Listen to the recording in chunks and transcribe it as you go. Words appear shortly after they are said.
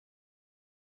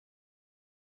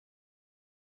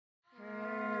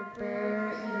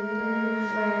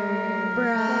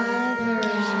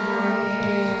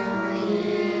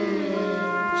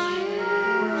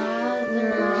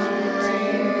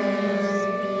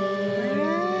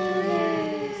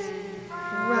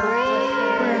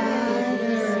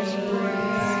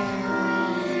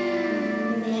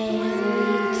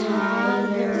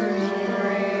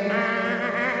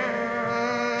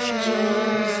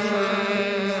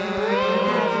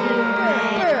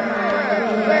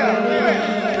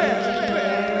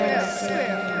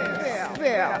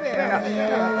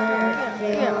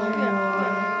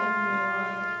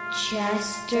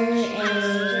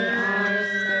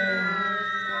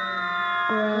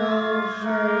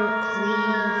Grover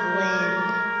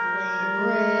Cleveland,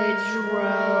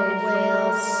 Woodrow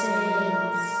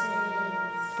Wilson,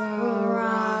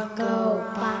 Barack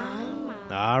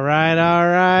Obama. All right.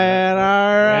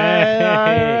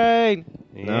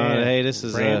 Yeah. No, hey, this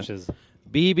is Branches.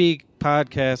 BB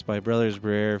podcast by Brothers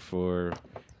Brer for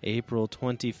April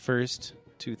 21st,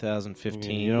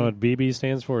 2015. You know what BB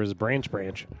stands for is branch.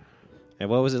 And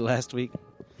what was it last week?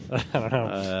 I don't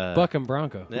know. Buck and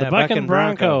Bronco. Yeah, The Buck and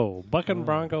Bronco. Buck and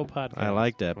Bronco podcast. I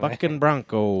like that. Buck and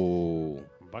Bronco.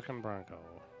 Buck and Bronco.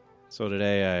 So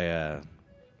today I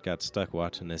got stuck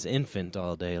watching this infant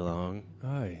all day long.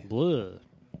 Aye. Blah.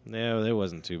 Yeah, it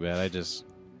wasn't too bad. I just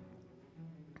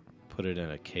put it in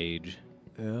a cage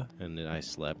Yeah. and then I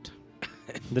slept.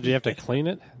 Did you have to clean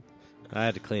it? I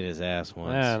had to clean his ass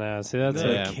once. No. See, that's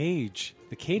Yeah. The cage.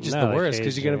 The cage is No, the the worst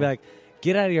because cage, you're going to yeah. be like,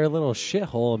 get out of your little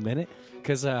shithole a minute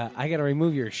because I got to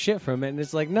remove your shit from it. And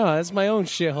it's like, no, that's my own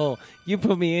shithole. You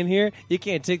put me in here. You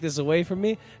can't take this away from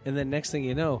me. And then next thing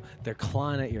you know, they're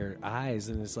clawing at your eyes.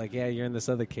 And it's like, yeah, you're in this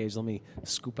other cage. Let me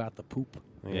scoop out the poop.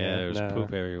 Yeah, there was no.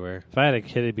 poop everywhere. If I had a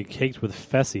kid, he'd be caked with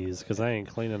fessies because I ain't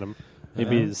cleaning him. He'd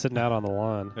be sitting out on the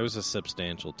lawn. It was a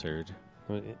substantial turd.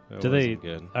 That Do they? wasn't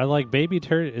good. Are like baby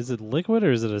turd? Is it liquid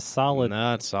or is it a solid?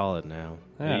 No, it's solid now.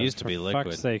 Yeah, It used to for be liquid.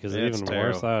 Fuck's sake, is Yeah, it it's even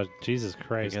terrible. worse? Oh, Jesus It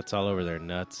Christ! gets all over their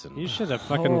nuts. And You should have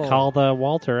fucking Oh. called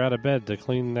Walter out of bed to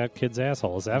clean that kid's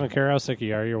assholes. I don't care how sick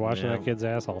you are. You're watching Yeah. that kid's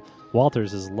asshole.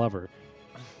 Walter's his lover.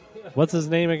 What's his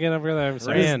name again over there? I'm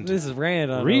sorry. Rand. This is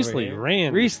Rand on Riesling, over here.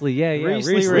 Rand. Riesling, yeah.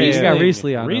 Riesling, We got Rand.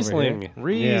 Riesling on over Riesling. here.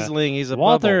 Riesling, he's a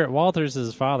Walter. bubble Walter's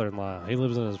his father-in-law. He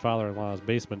lives in his father-in-law's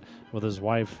basement with his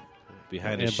wife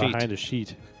behind a and sheet. behind a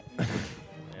sheet.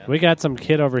 We got some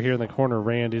kid over here in the corner,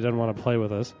 Rand. He doesn't want to play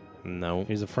with us. No.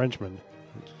 He's a Frenchman.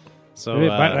 So, Maybe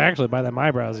actually, by the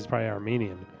eyebrows, he's probably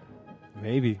Armenian.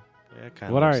 Maybe. yeah, it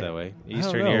kind What of are looks you? that way. don't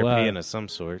Eastern know, European of some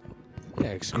sort. Yeah,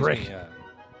 excuse Grick. me.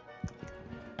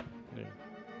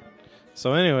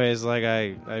 So, anyways, like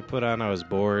I was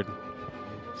bored.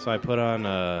 So I put on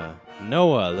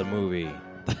Noah, the movie.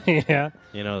 Yeah.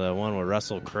 You know, the one with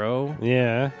Russell Crowe?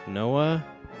 Yeah. Noah?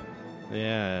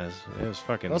 Yeah, it was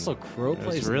fucking... Russell Crowe It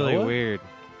plays was really Noah? weird.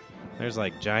 There's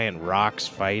like giant rocks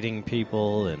fighting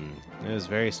people, and it was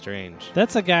very strange.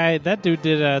 That's a guy. That dude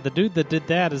did. The dude that did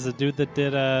that is the dude that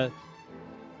did.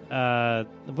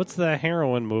 What's the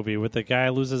heroin movie with the guy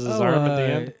loses his arm at the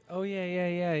end? Oh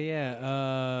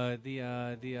yeah.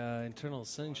 The Eternal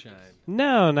Sunshine.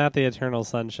 No, not the Eternal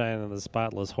Sunshine and the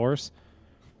Spotless Horse.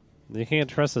 You can't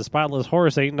trust a spotless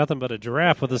horse. Ain't nothing but a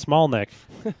giraffe with a small neck.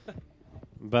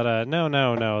 But no.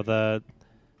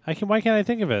 Why can't I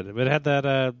think of it? It had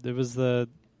that. It was the.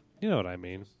 You know what I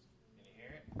mean.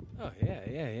 Oh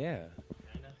yeah.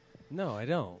 No, I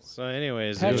don't. So,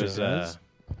 anyways, Patrick it was... does.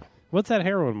 What's that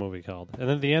heroin movie called? And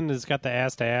then at the end, it's got the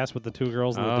ass to ass with the two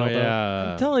girls in the oh, dildo.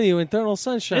 yeah. I'm telling you, Eternal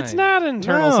Sunshine. It's not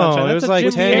Eternal No, Sunshine. it That's was a like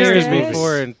Jim 10 Carrey years movie.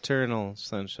 before Eternal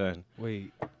Sunshine.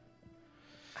 Wait.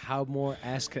 How more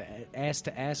ass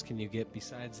to ass can you get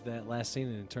besides that last scene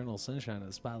in Eternal Sunshine of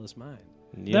the Spotless Mind?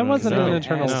 You That don't wasn't know. an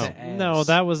Eternal. Ass to ass. No,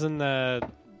 that was in the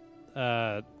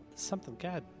something.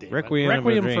 God damn it.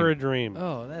 Requiem for a Dream.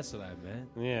 Oh, that's what I meant.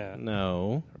 Yeah,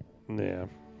 No. yeah,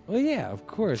 Well, yeah, of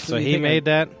course. So he made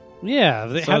that? yeah.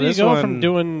 So How do you this go one- from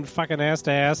doing fucking ass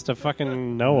to ass to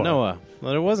fucking Noah? Noah.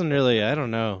 Well, it wasn't really... I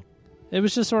don't know. It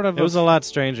was just sort of. It was a lot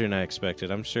stranger than I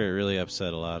expected. I'm sure it really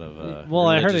upset a lot of well,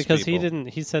 I heard it religious because he people. didn't.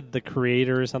 He said the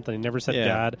creator or something. He never said Yeah.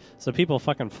 God. So people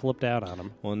fucking flipped out on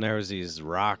him. Well, and there was these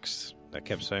rocks that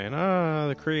kept saying, "Oh,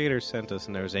 the Creator sent us,"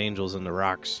 and there was angels in the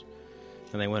rocks,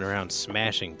 and they went around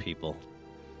smashing people.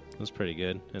 It was pretty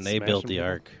good, and they built Smashing the people?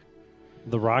 ark.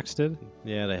 The rocks did.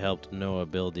 Yeah, they helped Noah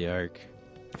build the ark.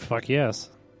 Fuck yes.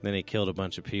 Then he killed a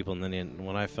bunch of people, and then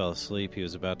when I fell asleep, he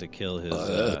was about to kill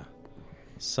his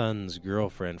son's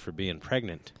girlfriend for being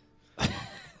pregnant.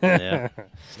 Yeah,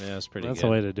 that's pretty That's good.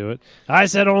 the way to do it. I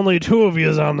said only two of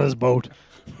yous on this boat.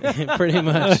 Pretty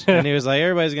much. And he was like,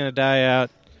 everybody's going to die out.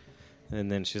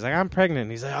 And then she's like, I'm pregnant. And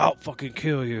he's like, I'll fucking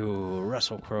kill you,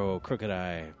 Russell Crowe, Crooked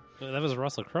Eye. That was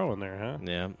Russell Crowe in there, huh?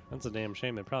 Yeah. That's a damn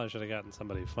shame. They probably should have gotten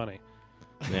somebody funny.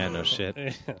 Yeah, no shit.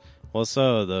 Well,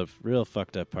 so the real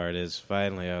fucked up part is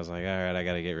finally I was like, all right, I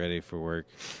got to get ready for work.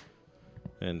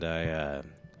 And I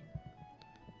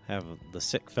have the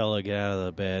sick fella get out of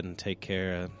the bed and take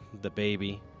care of the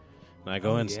baby. And I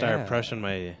go in and start brushing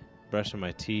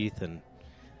my teeth, and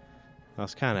I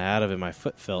was kind of out of it. My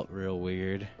foot felt real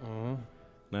weird. Uh-huh.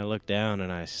 And I looked down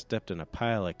and I stepped in a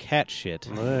pile of cat shit.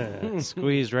 Ugh.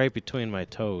 Squeezed right between my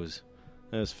toes.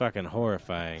 It was fucking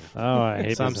horrifying. Oh, I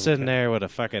hate So I'm this sitting there with a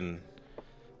fucking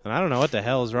And I don't know what the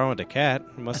hell is wrong with the cat.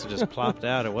 It must have just plopped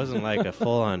out. It wasn't like a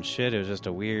full-on shit. It was just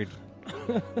a weird,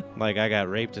 like I got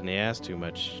raped in the ass too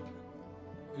much.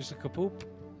 Just a kapoop.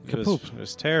 It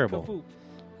was terrible. Kapoop.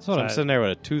 So I'm sitting there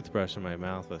with a toothbrush in my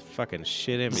mouth with fucking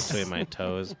shit in between my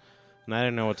toes. And I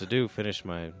didn't know what to do. Finish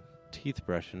my teeth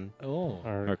brushing. Oh.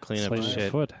 Or clean up clean the your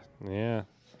shit. foot. Yeah.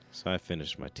 So I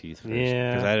finished my teeth first. Yeah.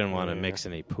 Because I didn't want to Yeah. mix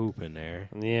any poop in there.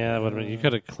 Yeah, you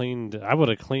could have cleaned. I would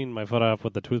have cleaned my foot off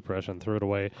with the toothbrush and threw it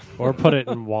away, or put it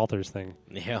in Walter's thing.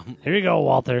 Yeah. Here you go,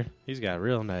 Walter. He's got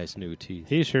real nice new teeth.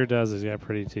 He sure does. He's got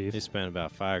pretty He teeth. spent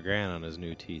about $5,000 on his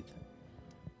new teeth.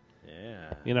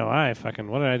 Yeah. You know, what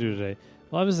did I do today?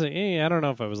 Well, I was, I don't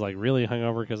know if I was like really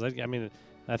hungover because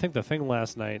I think the thing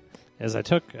last night is I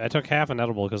took half an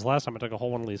edible because last time I took a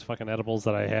whole one of these fucking edibles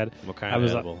that I had. What kind I of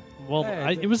was edible?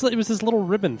 It was this little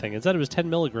ribbon thing. It said it was 10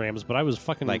 milligrams, but I was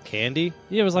fucking Like candy?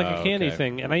 yeah, it was like Oh, a candy okay.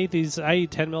 thing, and I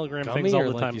eat 10 milligram Gummy things all or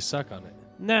the like time. you suck on it?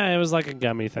 Nah, it was like a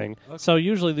gummy thing. Okay. So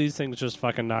usually these things just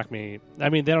fucking knock me. I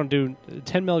mean, they don't do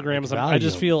 10 milligrams. Like I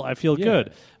just Valium. I feel Yeah.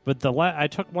 good. But I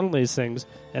took one of these things,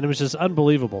 and it was just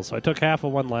unbelievable. So I took half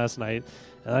of one last night,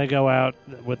 and I go out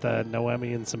with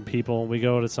Noemi and some people. And we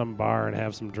go to some bar and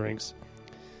have some drinks.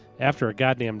 After a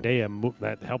goddamn day of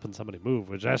helping somebody move,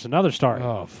 which that's another story.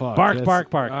 Oh, fuck. Bark, That's-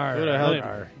 bark, bark. Arr, Who the hell-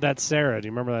 arr. That's Sarah. Do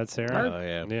you remember that Sarah? Oh,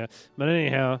 yeah. Yeah. But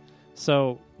anyhow,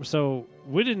 so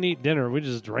we didn't eat dinner. We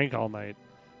just drank all night.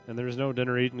 And there was no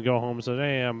dinner eaten to go home. So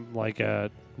today I'm like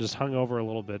just hungover a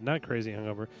little bit. Not crazy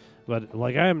hungover, but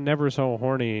like I am never so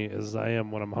horny as I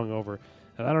am when I'm hungover.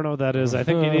 And I don't know what that is. I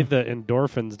think you need the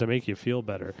endorphins to make you feel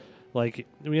better. Like,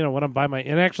 when I'm by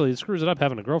and actually it screws it up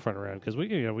having a girlfriend around because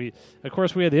we of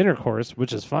course we had the intercourse,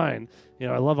 which is fine.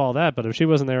 I love all that, but if she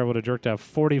wasn't there, I would have jerked off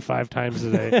 45 times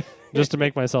a day just to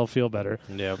make myself feel better.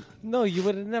 Yep. No, you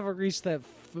would have never reached that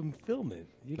fulfillment.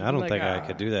 I don't think I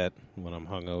could do that when I'm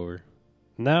hungover.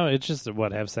 No, it's just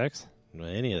have sex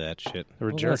Any of that shit. or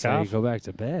Well, jerk that's how you off. go back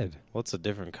to bed. What's a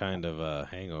different kind of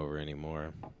hangover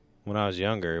anymore? When I was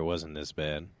younger, it wasn't this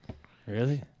bad.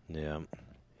 Really? Yeah.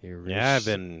 You're Yeah, I've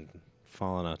been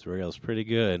falling off the rails pretty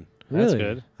good. That's Really?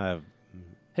 good. I've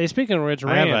Hey, speaking of which,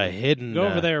 I have Rand, a hidden. go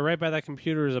over there, right by that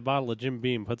computer is a bottle of Jim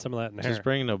Beam. Put some of that in Just here.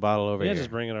 bringing a bottle over Yeah, here.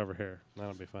 just bring it over here.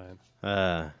 That'll be fine.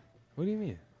 What do you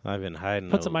mean? I've been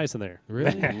hiding Put some ice in there.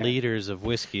 Really? liters of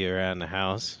whiskey around the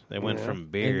house. They went Yeah. from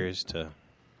beers to.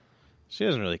 She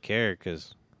doesn't really care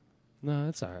because. No,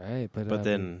 it's all right. But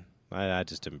Then I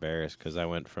just embarrassed because I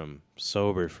went from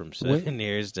sober from 7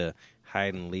 years to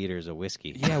hiding liters of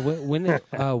whiskey yeah, when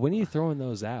are you throwing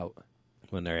those out?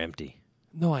 when they're empty.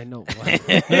 No, I know.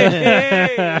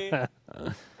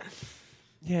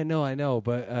 Yeah, no, I know,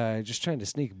 but just trying to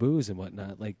sneak booze and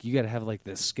whatnot. Like you got to have like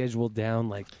this scheduled down.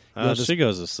 Like She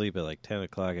goes to sleep at like 10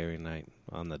 o'clock every night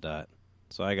on the dot.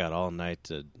 So I got all night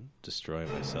to destroy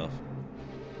myself.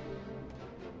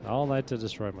 All night to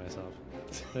destroy myself.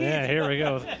 Yeah, here we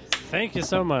go. Thank you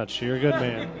so much. You're a good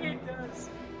man.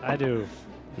 I do.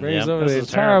 brings Yep. over This the is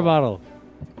entire terrible. bottle.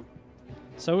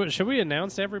 So should we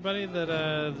announce to everybody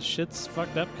that shit's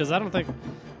fucked up? Because I don't think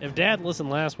if Dad listened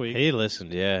last week, He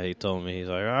listened, yeah. He told me, he's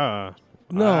like,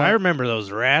 No, I remember those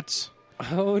rats.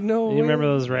 Oh no! you remember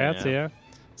way. those rats? Yeah. Yeah.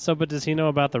 So, but does he know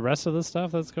about the rest of the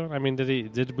stuff that's going? I mean,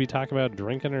 did we talk about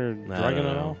drinking or I don't drugging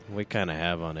at know. all? We kind of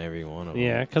have on every one of them.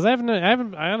 Yeah, because I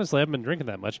honestly haven't been drinking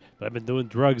that much, but I've been doing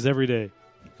drugs every day.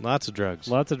 Lots of drugs.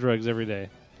 Lots of drugs every day.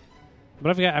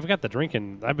 But I've got the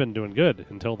drinking. I've been doing good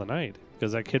until the night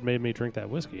because that kid made me drink that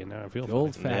whiskey, and now I feel The fine.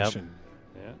 old fashioned,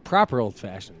 Yeah. proper old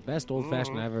fashioned, best old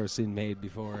fashioned I've ever seen made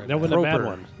before. That wasn't a bad Proper.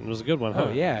 one. It was a good one. Huh?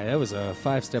 Oh yeah, that was a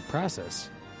 5-step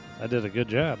process. I did a good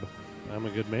job. I'm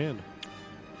a good man.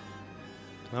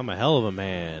 I'm a hell of a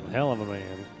man. Hell of a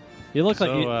man. You look So,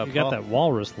 like you got Paul- that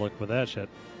walrus look with that shit.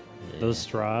 Yeah. Those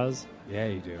straws. Yeah,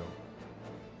 you do.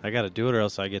 I got to do it or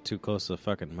else I get too close to the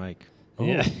fucking mic. Oh.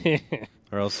 Yeah.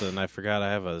 Or else, and I forgot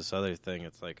I have this other thing.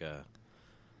 It's like a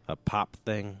pop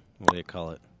thing. What do you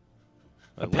call it?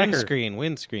 A pecker.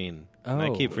 windscreen. And I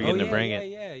keep Oh, forgetting yeah, to bring yeah,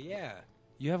 it. Yeah.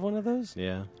 You have one of those?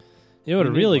 Yeah. It would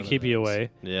We need really one of keep you those. away.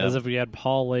 Yeah. As if we had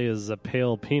Paul lay his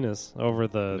pale penis over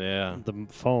the Yeah.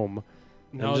 foam.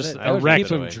 No, just that would erect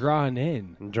keep him away. drawn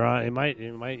in. And draw. It might.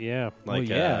 Yeah. Like,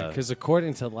 yeah, because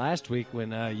according to last week,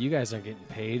 when you guys aren't getting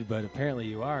paid, but apparently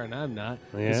you are, and I'm not,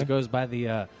 because Yeah. it goes by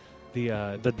the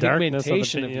darkness of the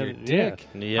pigmentation of your yeah. dick.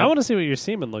 yeah. I want to see what your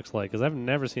semen looks like because I've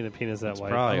never seen a penis that It's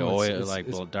white. probably Oh, oil, it's- like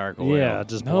it's- little dark oil. Yeah,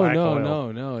 just No, black no,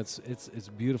 oil. no. It's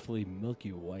beautifully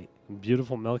milky white.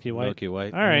 Beautiful milky white. Milky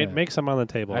white. All right, Yeah. make some on the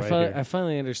table right I here.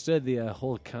 finally understood the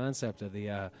whole concept of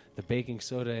the baking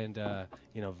soda and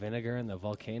vinegar and the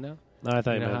volcano. No, I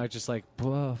thought You you know meant how it's just like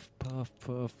puff, puff,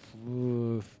 puff,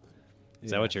 poof.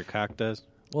 Is that what your cock does?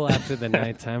 Well, after the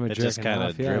nighttime, It just kind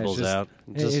of dribbles out.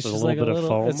 Just it's a just little like bit of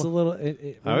foam. It's a little. I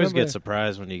always remember- get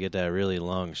surprised when you get that really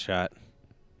long shot.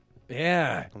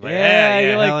 Yeah, I'm like, yeah. yeah,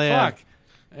 You're like, hell yeah. fuck.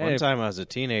 One Hey, time I was a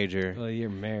teenager well, you're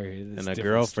married. It's and a different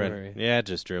girlfriend. story. Yeah, it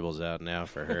just dribbles out now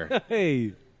for her.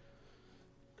 Hey,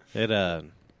 It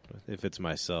if it's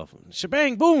myself,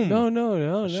 shebang, boom.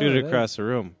 no. Shoot it that- across the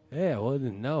room. Yeah, well,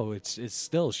 no, it's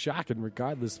still shocking,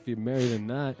 regardless if you're married or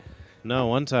not. No,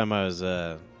 one time I was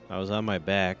on my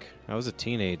back. I was a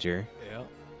teenager. Yeah.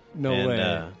 No and, way.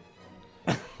 A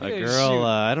Hey, girl, shoot.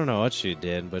 I don't know what she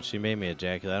did, but she made me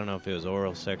ejaculate. I don't know if it was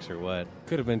oral sex or what.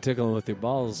 Could have been tickling with your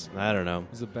balls. I don't know.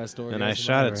 It was the best orgasm. And I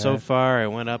shot I've it ever so had. far, I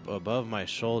went up above my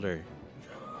shoulder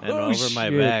and Oh, over my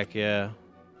shit. back. Yeah,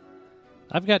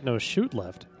 I've got no shoot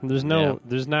left. There's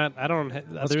there's not. I don't. that's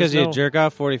there's because no, you jerk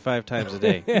off 45 times a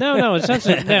day. No, it's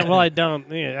not. Well, I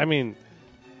don't. Yeah, I mean,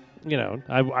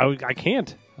 I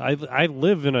can't. I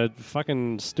live in a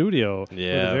fucking studio with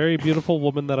Yeah. a very beautiful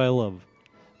woman that I love,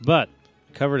 but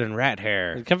Covered in rat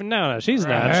hair. no, she's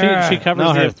not. She covers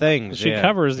No, the her things. She yeah.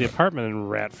 covers the apartment in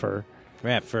rat fur.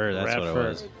 rat fur. That's rat what fur. it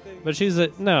was. But she's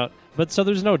no. But so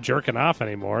there's no jerking off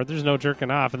anymore. There's no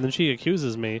jerking off, and then she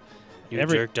accuses me. You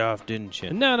jerked off, didn't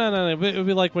you? No. It would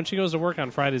be like when she goes to work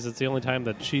on Fridays. It's the only time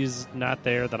that she's not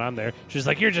there, that I'm there. She's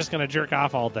like, "You're just gonna jerk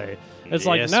off all day." It's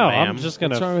like, Yes, no, ma'am. I'm just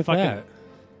gonna What's wrong with fucking. that?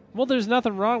 Well, there's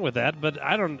nothing wrong with that, but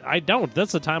I don't.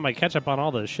 That's the time I catch up on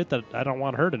all the shit that I don't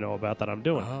want her to know about that I'm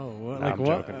doing. Oh, what, No, like I'm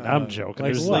what? joking. I'm joking.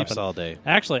 Like There's what? Sleeps all day.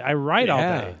 Actually, I write all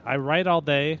Yeah. day. I write all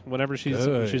day whenever she's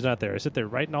Good. not there. I sit there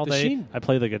writing all Does day. she- I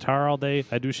play the guitar all day.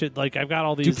 I do shit like I've got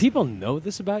all Do these. people know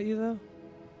this about you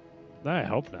though? I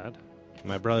hope not.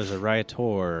 My brother's a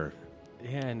writer.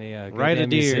 Yeah, and a Ride a goddamn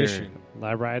deer. musician.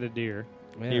 I ride a deer.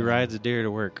 Yeah. He rides a deer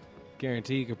to work.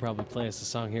 Guarantee you could probably play us a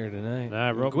song here tonight. And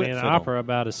I wrote Gwit me an fiddle. opera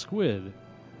about a squid.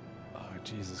 Oh,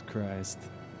 Jesus Christ.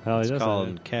 Hell, he It's doesn't.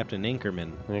 called Captain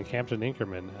Inkerman. And Captain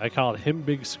Inkerman. I call it him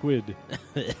Big Squid.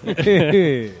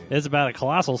 Big It's about a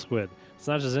colossal squid. It's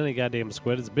not just any goddamn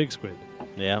squid. It's a big squid.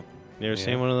 Yeah. You ever Yeah.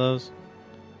 seen one of those?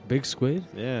 squid?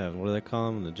 Yeah. What do they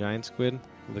call them? The giant squid?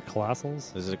 The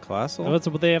colossals. Is it a colossal? What's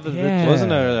what they have? Yeah. Wasn't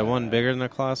there that one bigger than a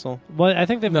colossal? Well, I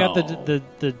think they've got No.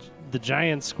 the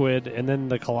giant squid, and then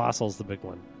the colossal's the big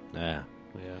one. Yeah.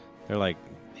 Yeah, They're like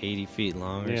 80 feet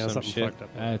long or yeah, some something shit. fucked up.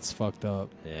 That's fucked up.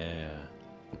 Yeah.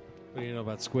 What do you know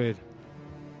about squid?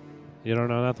 You don't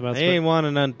know nothing about They squid. ain't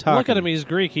wanting none talking. Look at him. He's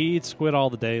Greek. He eats squid all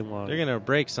the day long. They're going to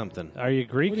break something. Are you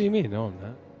Greek? What do you mean? No, I'm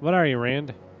not. What are you,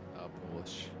 Rand?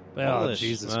 Polish. Oh, Polish.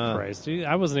 Jesus Wow. Christ. Dude,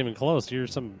 I wasn't even close. You're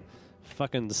some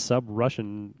fucking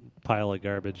sub-Russian pile of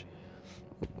garbage.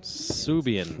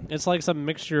 Subian. It's like some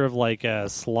mixture of like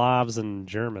Slavs and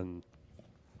German.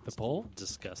 The pole?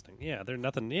 Disgusting. Yeah, they're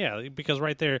nothing. Yeah, because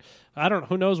right there,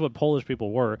 who knows what Polish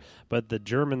people were, but the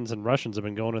Germans and Russians have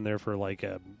been going in there for like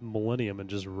a millennium and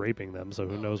just raping them. So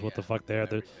who knows what the fuck they're.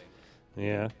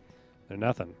 Yeah, they're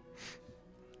nothing.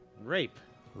 Rape.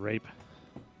 Rape.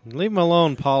 Leave him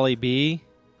alone, Polly B.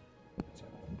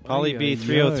 Polly Ay, B ay,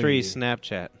 303 ay.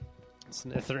 Snapchat.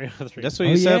 303. That's what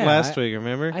Oh, you said yeah, last I- week,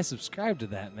 remember? I subscribed to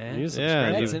that, man. You Yeah,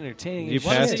 subscribe. That's you- entertaining. You as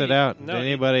passed shit. it out. No, Did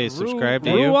anybody subscribe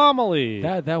to Rue you? Amelie.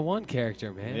 That one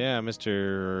character, man. Yeah,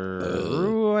 Mr.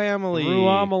 Rue Emily. Rue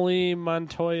Amelie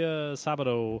Montoya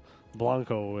Sabado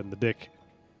Blanco and the dick.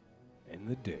 And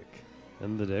the dick.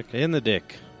 And the dick. In the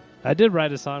dick. I did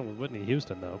write a song with Whitney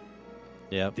Houston, though.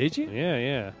 Yep. Did you?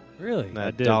 Yeah. Really?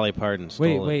 That did. Dolly Parton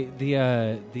stole Wait, it.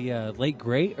 the late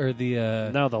great or the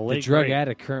No, the late drug great.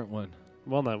 addict current one?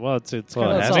 Well, no, well, it's Well,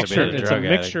 kind it of has a to be mixture. the It's a drug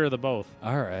addict. mixture of the both.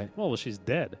 All right. Well, she's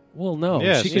dead. Well, no,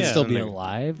 Yeah, she she's could still in be there.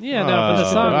 alive. Yeah, no, but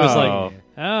the song was wow.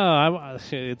 like,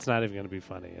 it's not even going to be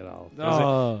funny at all.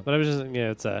 Oh. But I was just,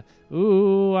 it's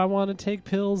ooh, I want to take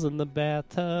pills in the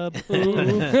bathtub.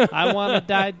 Ooh, I want to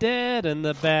die dead in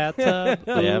the bathtub.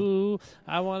 Yep. Ooh,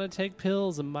 I want to take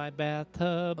pills in my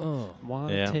bathtub. Oh. Want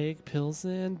to Yeah. take pills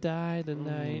and die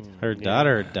tonight. Her Yeah.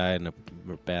 daughter died in a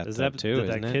bathtub, Is that too, did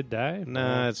isn't that it? kid die?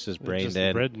 Nah, it's just brain Just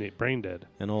dead. brain dead.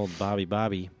 And old Bobby.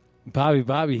 Bobby, he He Bobby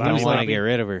was was want to like, get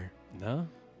rid of her. no.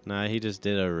 Nah, he just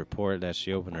did a report that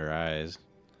she opened her eyes.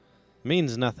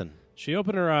 Means nothing. She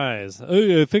opened her eyes.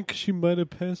 Oh, I think she might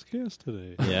have passed gas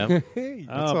today. Yeah. That's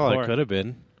Oh, all poor. it could have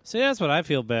been. See, that's what I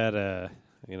feel bad.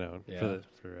 Yeah.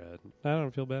 I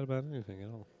don't feel bad about anything at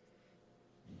all.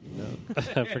 No,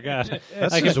 I forgot.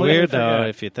 That's I just completely weird, though, forgot.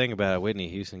 if you think about it. Whitney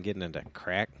Houston getting into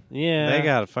crack. Yeah, They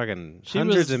got fucking She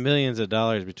hundreds was- of millions of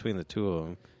dollars between the two of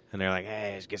them. And they're like,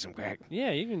 hey, let's get some crack.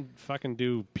 Yeah, you can fucking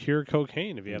do pure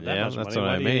cocaine if you have that Yeah, much that's money. what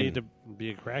Why I do you mean. need to be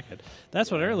a crackhead? That's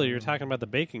what earlier you were talking about the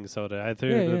baking soda. I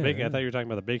thought Yeah, yeah, I yeah. thought you were talking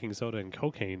about the baking soda and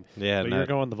cocaine. Yeah, but not- you're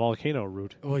going the volcano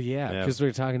route. Well, yeah, Yeah. because we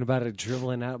were talking about it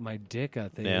dribbling out my dick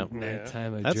out there Yeah. at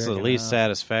nighttime. of That's the jerking least off.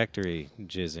 satisfactory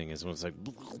jizzing is when it's like,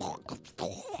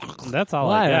 That's all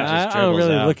Well, I I, got. just I don't dribbles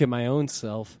really out. look at my own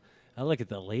self. I look at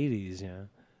the ladies, you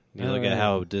look at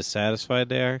how dissatisfied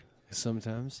they are.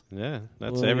 sometimes. Yeah,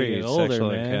 that's Well, when every you get older,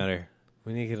 sexual man. encounter.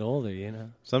 When you get older,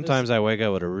 Sometimes I wake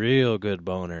up with a real good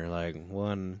boner, like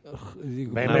one. You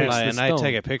Man, And, I'm man, like, it's the and I stone.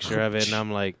 take a picture of it, and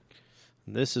I'm like,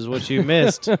 this is what you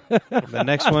missed. The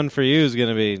next one for you is going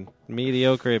to be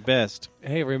mediocre at best.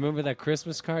 Hey, remember that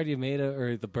Christmas card you made,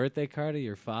 or the birthday card of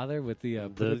your father with the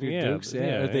put The- up your yeah, dukes? yeah,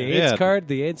 Or the yeah. AIDS Yeah. card?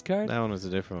 The AIDS card? That one was a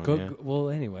different Go, one. Yeah. Well,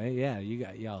 anyway, yeah,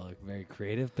 y'all look very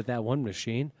creative, but that one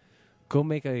machine, go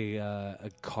make a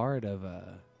card of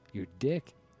your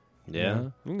dick. Yeah. you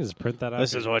know? You can just print that out.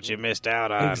 This is what you missed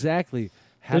out on. Exactly.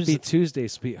 Happy There's- Tuesday,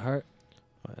 sweetheart.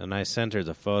 And I sent her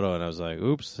the photo, and I was like,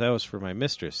 oops, that was for my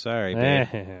mistress. Sorry,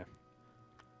 babe.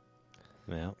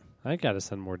 Yeah. I gotta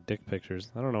send more dick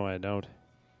pictures. I don't know why I don't.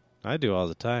 I do all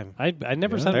the time. I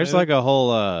never Yeah. send. There's like a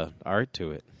whole art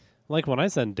to it. like when I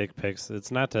send dick pics, it's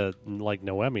not to like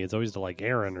Noemi. It's always to like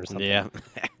Aaron or something. Yeah.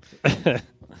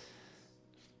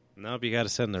 Nope, you got to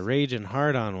send the raging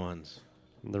hard-on ones.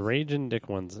 The raging dick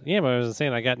ones. Yeah, but I was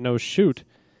saying I got no shoot.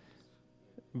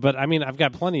 But I mean, I've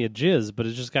got plenty of jizz, but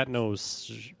it just got no.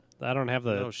 I don't have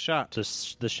the No shot.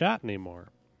 the shot anymore.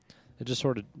 It just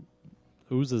sort of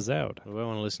oozes out. We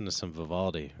want to listen to some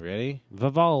Vivaldi. Ready?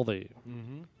 Vivaldi.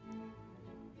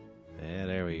 Yeah,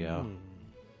 there we go.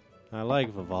 I like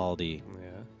Vivaldi.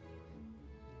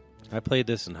 Yeah. I played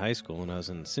this in high school when I was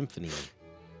in symphony.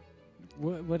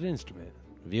 What instrument?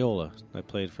 Viola. I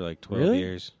played for like 12 Really?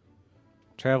 years.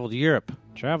 Traveled Europe.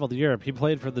 Traveled to Europe. He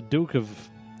played for the Duke of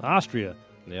Austria.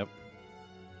 Yep.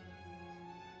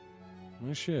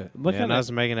 Oh shit. Look Yeah, at and I that.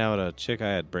 was making out with a chick. I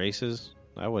had braces.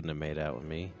 I wouldn't have made out with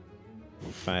me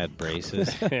if I had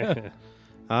braces.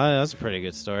 That's a pretty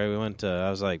good story. We went to, I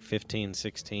was like 15,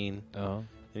 16. Oh.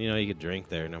 And, you know, you could drink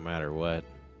there no matter what.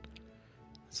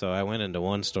 So I went into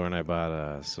one store and I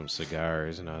bought some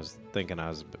cigars, and I was thinking I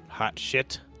was hot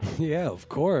shit. Yeah, of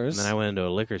course. And then I went into a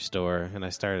liquor store and I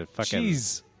started fucking.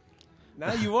 Jeez.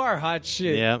 Now you are hot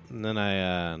shit. Yep. And then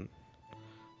I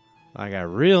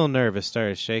got real nervous,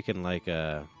 started shaking like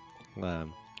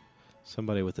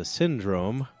somebody with a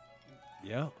syndrome.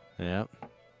 Yeah. Yep.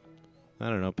 I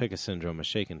don't know. Pick a syndrome, a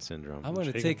shaking syndrome. I'm going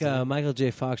to Shaking take syndrome. Michael J.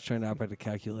 Fox trying to operate a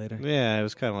calculator. Yeah, it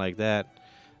was kind of like that.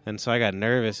 And so I got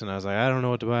nervous, and I was like, I don't know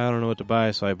what to buy. I don't know what to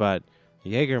buy. So I bought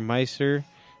Jägermeister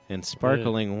and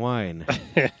sparkling wine.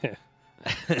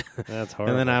 That's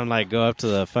horrible. And then I'm like, go up to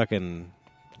the fucking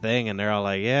thing, and they're all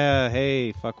like, yeah,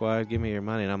 hey, fuckwad, give me your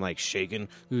money. And I'm like shaking.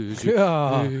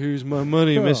 Yeah. Here's my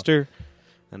money, mister.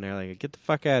 And they're like, get the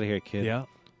fuck out of here, kid. Yeah.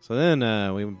 So then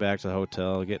we went back to the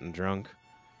hotel, getting drunk.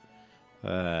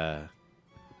 And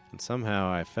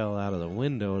somehow I fell out of the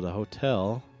window of the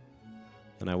hotel,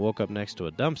 and I woke up next to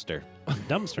a dumpster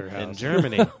dumpster house. in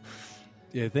Germany.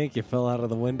 You think you fell out of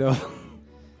the window?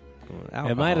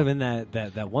 It might have been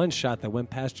that one shot that went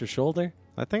past your shoulder.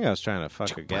 I think I was trying to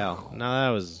fuck a gal.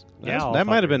 No, Gal that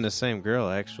might have fuckers. been the same girl,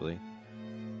 actually.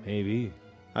 Maybe.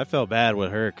 I felt bad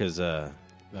with her because,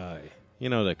 you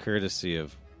know, the courtesy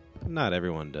of, not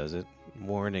everyone does it,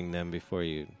 warning them before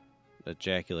you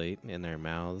ejaculate in their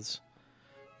mouths.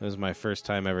 It was my first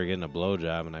time ever getting a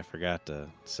blowjob, and I forgot to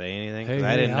say anything. 'Cause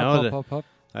I didn't know that. Up.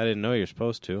 I didn't know you're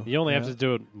supposed to. You only have Yeah. to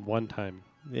do it one time.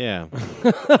 Yeah,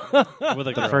 With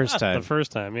a girl. first time. The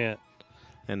first time, yeah.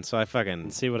 and so I fucking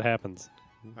And see what happens.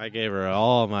 I gave her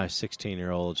all my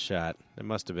 16-year-old shot. It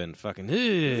must have been fucking.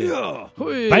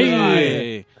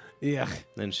 Bang! Yeah.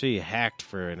 And she hacked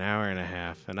for an hour and a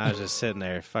half, and I was just sitting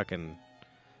there fucking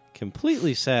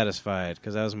completely satisfied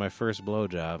because that was my first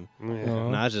blowjob. Yeah.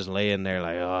 And I was just laying there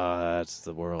like, oh, that's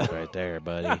the world right there,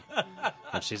 buddy.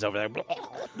 And she's over there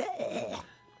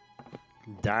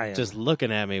Dying. just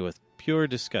looking at me with pure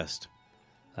disgust.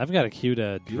 I've got a cute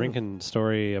drinking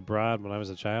story abroad when I was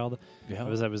a child. Yeah. I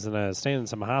was staying in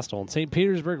some hostel in St.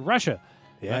 Petersburg, Russia.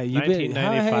 Yeah, you've been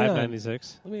 1995, hang on.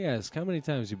 96. Let me ask, how many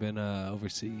times you been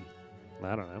overseas?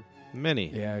 I don't know.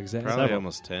 Many. Yeah, exactly. Probably Several.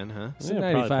 almost 10, huh? So Yeah,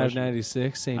 probably 95, pushing.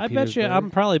 96, St. I bet you Petersburg.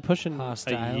 I'm probably pushing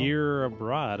Hostile. a year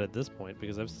abroad at this point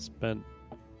because I've spent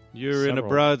You're in a Several.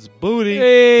 broad's booty.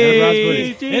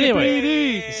 Hey!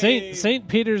 Anyway, St.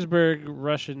 Petersburg,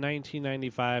 Russia,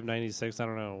 1995, 96, I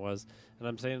don't know what it was. And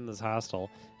I'm staying in this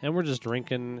hostel, and we're just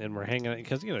drinking, and we're hanging out,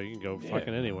 because, you know, you can go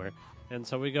fucking anywhere. And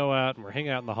so we go out and we're hanging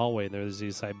out in the hallway, and there's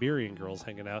these Siberian girls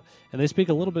hanging out, and they speak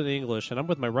a little bit of English, and I'm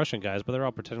with my Russian guys, but they're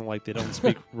all pretending like they don't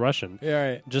speak Russian. Yeah,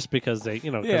 right. Just because they,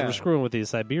 because Yeah. we're screwing with these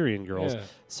Siberian girls. Yeah.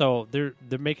 So they're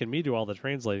making me do all the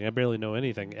translating. I barely know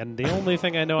anything. And the only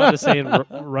thing I know how to say in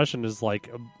Russian is like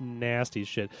nasty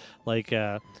shit. Like,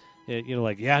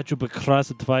 like, "Я хочу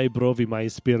покрасить твои брови мои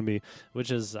сперми,"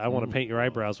 which is, I want to paint your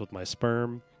eyebrows with my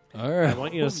sperm. All right. I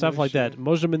want, stuff like that.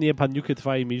 Можно мне понюхать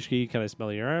твои мишки? Can I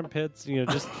smell your armpits?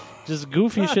 Just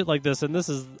goofy shit like this. And this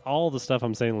is all the stuff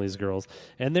I'm saying to these girls.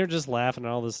 And they're just laughing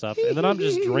at all this stuff. And then I'm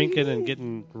just drinking and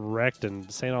getting wrecked and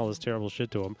saying all this terrible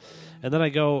shit to them. And then I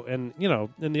go and,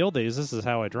 in the old days, this is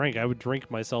how I drank. I would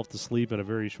drink myself to sleep in a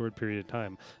very short period of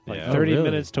time. Like Yeah. 30 really?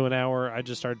 minutes to an hour. I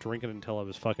just started drinking until I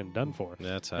was fucking done for.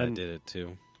 That's how I And- did it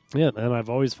too. Yeah, and I've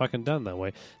always fucking done that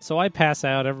way. So I pass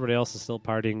out. Everybody else is still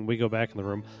partying. We go back in the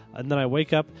room, and then I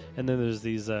wake up, and then there's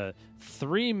these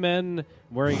 3 men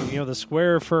wearing the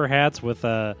square fur hats with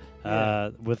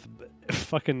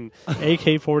fucking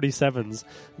AK-47s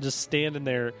just standing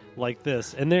there like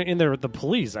this, and they're the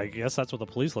police. I guess that's what the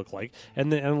police look like.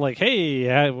 And then I'm like,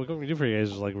 hey, what can we do for you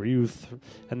guys? Like, were you?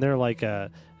 And they're like,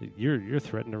 you're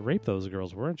threatening to rape those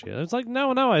girls, weren't you? And it's like,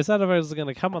 no. I said if I was going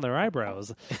to come on their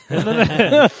eyebrows. And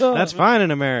then That's fine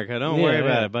in America. Don't Yeah, worry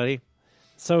about yeah. it, buddy.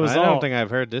 so it was I all, don't think I've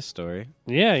heard this story.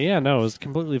 Yeah, no, it was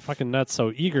completely fucking nuts.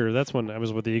 So Eager, that's when I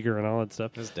was with Eager and all that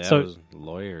stuff. His dad So- was a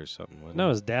lawyer or something. Wasn't No, he?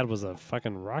 his dad was a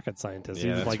fucking rocket scientist. Yeah, He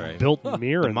was that's like right. built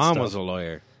mirror. The and mom stuff. was a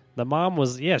lawyer. The mom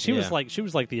was, she was Yeah. she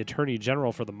was like the attorney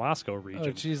general for the Moscow region.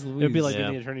 Oh, jeez, Louise. It'd be like Yeah.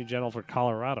 being the attorney general for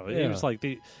Colorado. It Yeah. was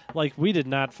like we did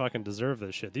not fucking deserve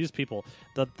this shit. These people,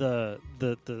 the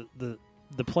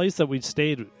place that we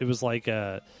stayed, it was like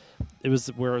it was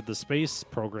where the space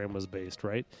program was based,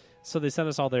 right? So they sent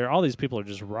us all there. All these people are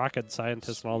just rocket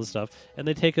scientists and all this stuff, and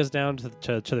they take us down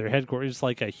to their headquarters,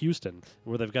 like Houston,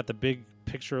 where they've got the big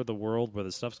picture of the world where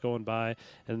the stuff's going by,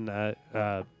 and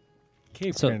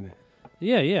Cape so- Breton.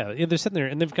 Yeah, they're sitting there,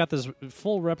 and they've got this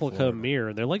full replica mirror,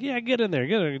 and they're like, "Yeah, get in there,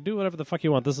 do whatever the fuck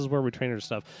you want. This is where we train our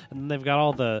stuff." And then they've got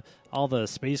all the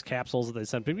space capsules that they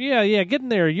send people. Yeah, get in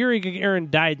there. Yuri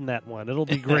Gagarin died in that one. It'll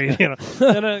be great,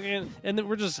 and then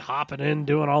we're just hopping in,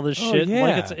 doing all this Oh, shit. yeah.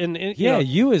 Like it's in Yeah,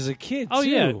 you as a kid, Oh too.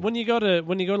 yeah, when you go to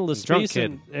the Drunk Space kid.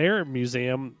 and Air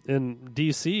Museum in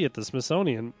D.C. at the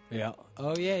Smithsonian, Yeah.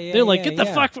 Oh, yeah. they're like, yeah.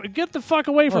 get the fuck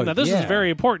away from Oh, that. This yeah. is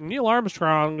very important. Neil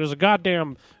Armstrong is a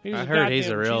goddamn. I heard he's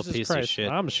a goddamn real Jesus piece of Christ.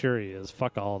 shit. I'm sure he is.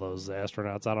 Fuck all those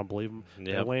astronauts. I don't believe them.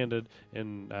 They Yep. landed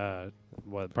in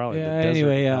probably Yeah, the desert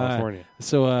anyway, of California.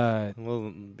 So,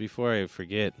 Well, before I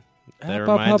forget, that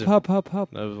hop, reminds hop, hop,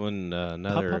 hop. of when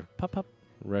another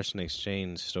Russian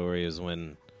exchange story is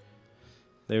when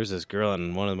there was this girl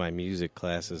in one of my music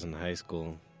classes in high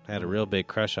school had a real big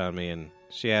crush on me, and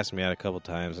she asked me out a couple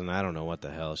times, and I don't know what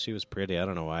the hell. She was pretty. I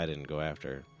don't know why I didn't go after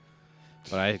her.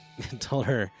 But I told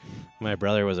her my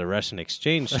brother was a Russian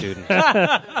exchange student.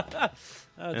 Oh,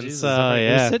 And Jesus. so, Okay,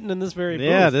 yeah. we're sitting in this very booth.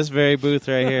 Yeah, this very booth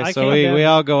right here. I So can't we imagine.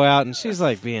 all go out, and she's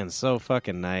like being so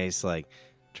fucking nice, like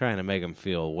trying to make him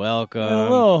feel welcome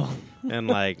Hello. and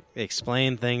like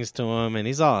explain things to him. And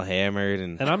he's all hammered,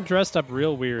 and And I'm dressed up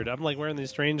real weird. I'm like wearing these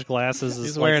strange glasses. He's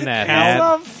This, wearing like, that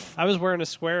cowl. hat. I was wearing a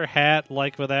square hat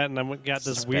like with that, and I got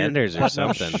this Suspenders weird or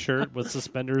button-up something. shirt with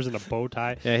suspenders and a bow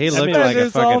tie. Yeah, he I looked mean, like a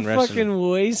It's all fucking Russian. fucking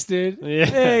wasted. Yeah.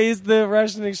 Hey, he's the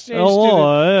Russian exchange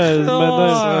Oh, student.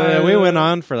 So, we went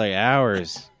on for like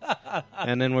hours,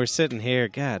 and then we're sitting here.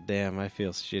 God damn, I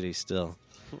feel shitty still.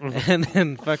 And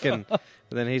then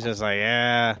then he's just like,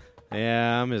 yeah,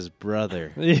 I'm his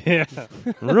brother. yeah.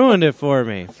 Ruined it for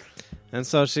me. And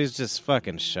so she's just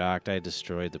fucking shocked. I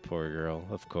destroyed the poor girl,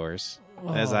 of course,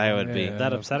 as I would be. yeah.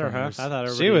 That upset her, huh? I thought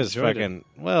everybody She was enjoyed it. fucking.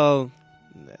 Well,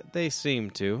 they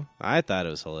seemed to. I thought it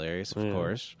was hilarious, of Yeah.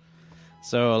 course.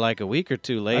 So, like a week or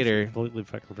two I later, completely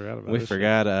fucking forgot about we this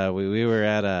forgot. We were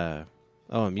at a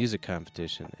music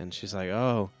competition, and she's like,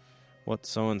 "Oh, what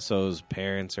so and so's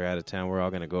parents are out of town. We're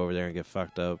all gonna go over there and get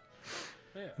fucked up."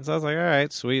 Yeah. And so I was like, "All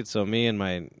right, sweet." So me and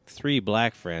my 3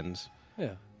 black friends,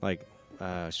 Yeah. like,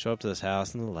 show up to this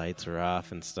house, and the lights are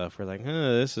off and stuff. We're like,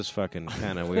 this is fucking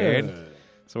kind of weird.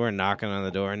 So we're knocking on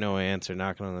the door, no answer.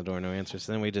 Knocking on the door, no answer.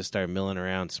 So then we just start milling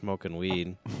around, smoking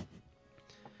weed,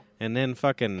 and then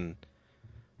fucking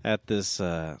at this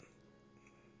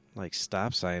like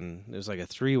stop sign, it was like a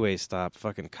 3-way stop.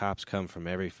 Fucking cops come from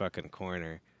every fucking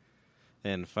corner,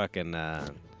 and fucking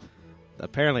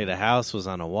apparently the house was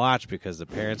on a watch because the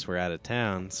parents were out of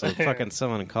town. So fucking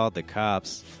someone called the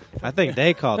cops. I think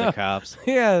they called the cops.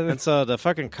 Yeah. And so the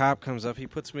fucking cop comes up. He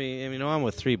puts me. I'm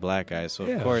with 3 black guys, so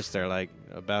Yeah. of course they're like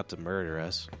about to murder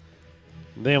us.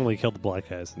 They only killed the black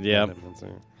guys. Yeah.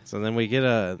 So then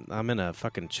I'm in a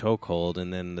fucking chokehold,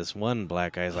 and then this one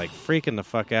black guy's like freaking the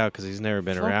fuck out because he's never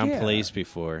been Fuck around yeah. police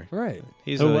before. Right.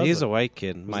 He's Who was he's it? a white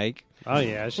kid, Mike. Oh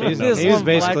yeah, He's, she's This he's one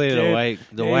basically black the kid. white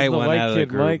He's white the one white out of the kid,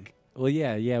 group. Mike. Well,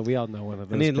 yeah, we all know one of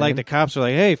those. And then like the cops are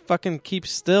like, "Hey, fucking keep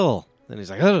still." And he's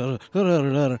like,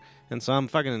 and so I'm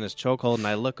fucking in this chokehold, and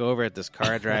I look over at this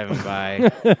car driving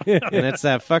by, and it's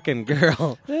that fucking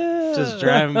girl just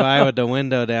driving by with the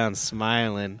window down,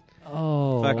 smiling.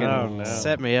 Oh, Fucking Oh, no.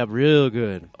 set me up real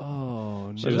good.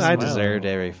 oh, She But was I smiling. deserved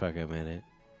every fucking minute.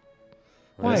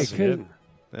 Why? That's 'Cause- good.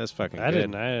 That's fucking I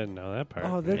good. didn't know that part.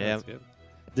 Oh, that- That's good.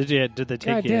 Did they take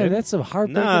God you damn, in? that's some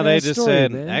heartbreaking. No, they ass just story,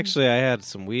 said. man. Actually, I had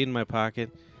some weed in my pocket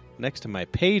next to my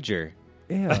pager.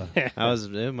 Yeah.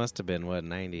 It must have been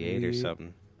 98 or Yeah.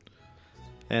 something.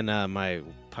 And my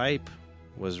pipe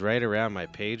was right around my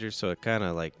pager, so it kind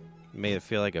of like made it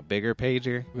feel like a bigger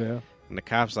pager. Yeah. And the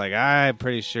cop's like, I'm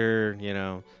pretty sure,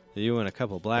 you and a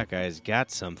couple black guys got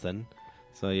something.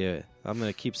 So I'm going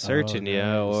to keep searching you,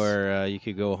 nice. or you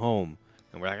could go home.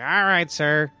 And we're like, all right,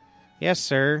 sir. Yes,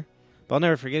 sir. But I'll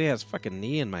never forget he had his fucking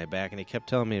knee in my back, and he kept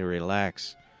telling me to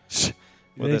relax. With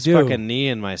They his do. fucking knee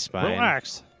in my spine.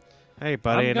 Relax. Hey,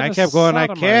 buddy. I'm And I gonna kept going, I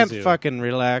sodomize can't you." fucking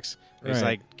relax. He's Right.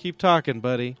 like, keep talking,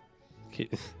 buddy.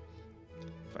 Ke-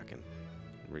 Fucking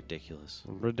ridiculous.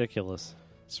 Ridiculous.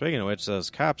 Speaking of which, those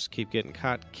cops keep getting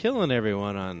caught killing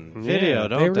everyone on Yeah, video,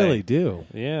 don't They they? really do.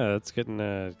 Yeah, it's getting.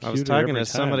 I was cuter talking every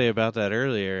to time. somebody about that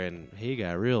earlier, and he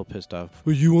got real pissed off.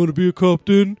 Well, you want to be a cop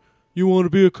then? You want to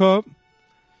be a cop?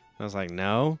 I was like,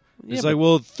 no. Yeah, He's but- like,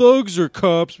 well, thugs are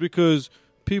cops because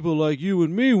people like you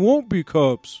and me won't be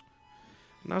cops.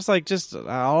 And I was like, just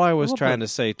all I was Well, trying but- to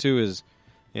say, too, is,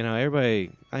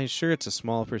 everybody, I'm sure it's a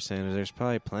small percentage. There's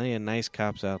probably plenty of nice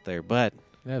cops out there, but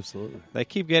Absolutely. they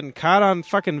keep getting caught on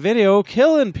fucking video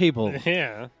killing people.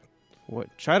 Yeah.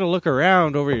 Try to look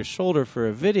around over your shoulder for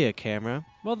a video camera.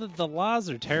 Well, the laws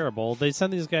are terrible. They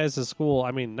send these guys to school.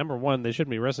 I mean, number one, they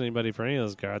shouldn't be arresting anybody for any of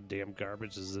this goddamn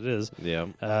garbage as it is. Yeah.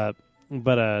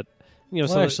 Well,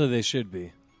 so actually, they should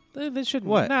be. they should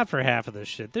What? not for half of this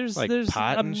shit. There's Like there's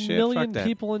pot a and shit? million Fuck that.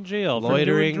 people in jail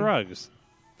Loitering?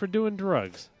 for doing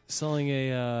drugs. Selling a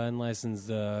unlicensed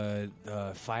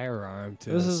firearm to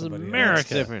This is somebody America. It's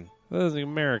different. This is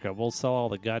America. We'll sell all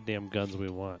the goddamn guns we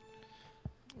want.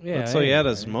 Else. Yeah. So yeah,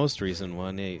 anyway. this most recent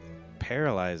one, they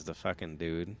paralyzed the fucking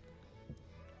dude,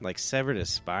 like severed his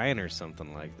spine or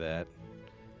something like that,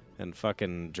 and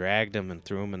fucking dragged him and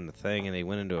threw him in the thing, and he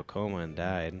went into a coma and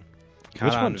died. Caught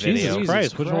Which on one? video. Jesus Jesus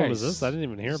Christ! Which one was Christ. this? I didn't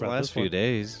even hear It was the about last this few one.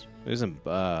 days. It was in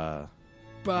Bah.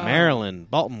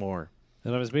 Maryland, Baltimore.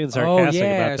 And I was being sarcastic yeah, I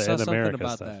about the saw in something America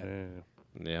about stuff. that.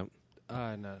 Yep.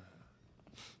 No.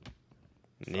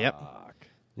 Yep. Fuck.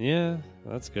 Yeah,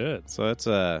 that's good. So it's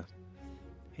Hey,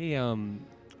 We got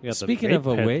the speaking vape of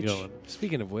a pen which, going.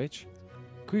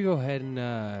 can we go ahead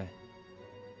and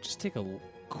just take a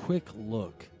quick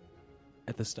look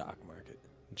at the stock market?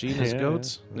 Gina's Yeah,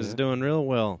 Goats is yeah. doing real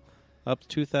well, up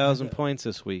 2,000 points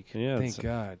this week. Yeah, Thank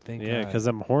God. Thank yeah, God. because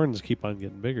them horns keep on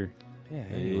getting bigger. Yeah.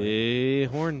 Anyway. Hey,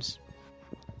 horns.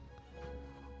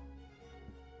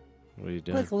 What are you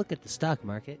doing? Quick look at the stock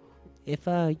market. If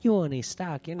you own a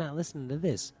stock, you're not listening to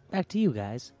this. Back to you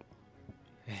guys.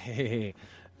 Hey,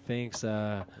 thanks,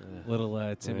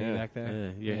 little Timmy Yeah, back there.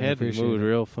 yeah, your Yeah, head appreciate moved it.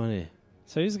 real funny.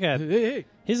 So he's got Hey,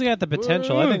 the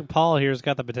potential. I think Paul here's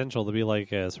got the potential to be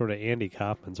like a sort of Andy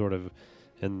Kaufman, sort of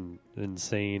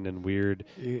insane and weird,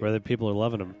 hey. where the people are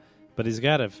loving him. But he's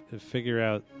got to figure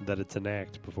out that it's an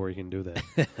act before he can do that.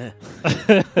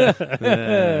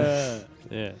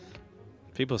 Yeah,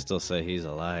 People still say he's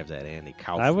alive, that Andy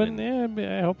Kaufman. I wouldn't.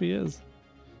 Yeah, I hope he is.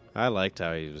 I liked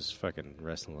how he was fucking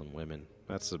wrestling women.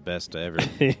 That's the best ever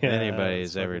Yeah,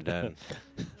 anybody's that's ever fucking-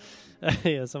 done.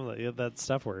 Yeah, some of that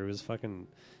stuff where he was fucking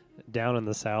down in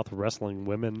the South wrestling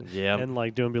women. Yep. And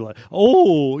like be like,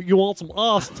 oh, you want some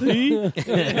iced tea? Or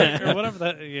whatever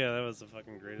that. Yeah, that was the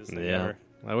fucking greatest thing Yeah. ever.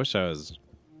 I wish I was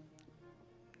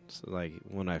like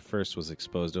when I first was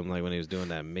exposed to him, like when he was doing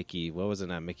that Mickey. What was it?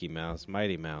 Not Mickey Mouse,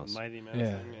 Mighty Mouse. Mighty Mouse.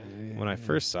 Yeah. thing, When I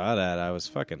first saw that, I was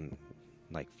fucking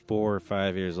like 4 or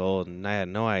 5 years old, and I had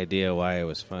no idea why it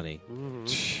was funny.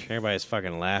 Mhm. Everybody's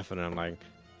fucking laughing, and I'm like,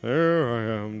 there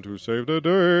I am to save the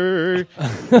day.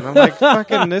 And I'm like,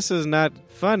 fucking, this is not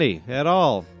funny at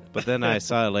all. But then I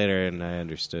saw it later, and I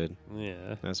understood.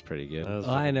 Yeah. That's pretty good. That was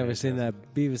Well, I fucking never seen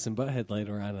fantastic. that Beavis and Butthead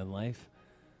later on in life,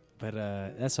 but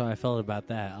that's how I felt about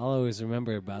that. I'll always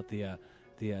remember about the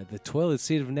toilet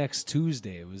seat of next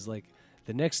Tuesday. It was like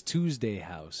the next Tuesday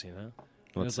house, you know.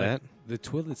 It What's was like that? the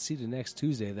toilet seat of next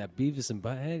Tuesday. That Beavis and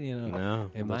Butthead, you know.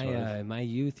 No. In That's my what it is. in my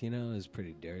youth, you know, it was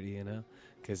pretty dirty, you know,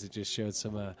 because it just showed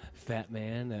some fat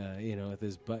man, with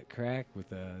his butt crack, with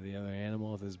the other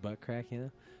animal with his butt crack,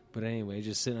 But anyway,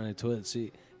 just sitting on a toilet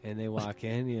seat, and they walk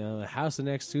in, the house of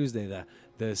next Tuesday,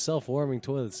 the self-warming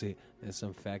toilet seat, and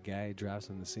some fat guy drops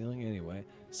in the ceiling. Anyway,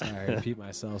 sorry I repeat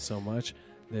myself so much.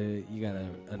 You got to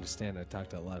understand I talk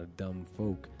to a lot of dumb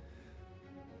folk.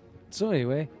 So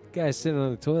anyway, guy's sitting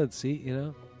on the toilet seat,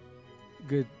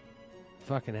 good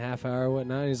fucking half hour or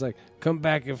whatnot. And he's like, come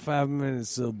back in 5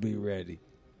 minutes, they'll be ready.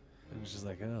 And it's just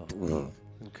like, oh.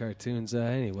 And cartoons,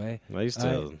 anyway. I used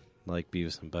to like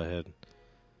Beavis and Butthead.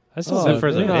 I still Except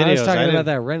for the I was videos, talking I about didn't-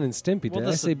 that Ren and Stimpy. Well, Did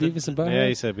I say Beavis and Butthead? Yeah,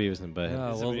 you said Beavis and Butthead.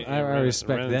 Oh, well, Yeah, I Ren- respect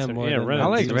Ren and them Stimpy. more Yeah, than Ren I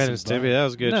and liked Beavis Ren and and Stimpy. That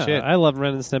was good No, shit. I love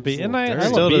Ren and Stimpy, It's and a I little love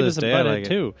dirty. Still to Beavis this and day, I Butthead like it.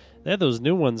 too. They had those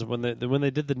new ones when they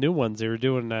did the new ones. They were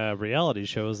doing reality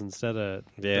shows instead of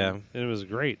Yeah. and it was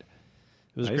great.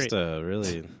 It was I used great. to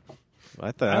really.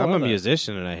 I thought I I'm a love that.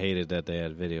 musician, and I hated that they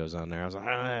had videos on there. I was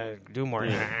like, do more.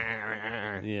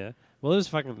 Yeah. Well, there's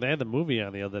fucking. They had the movie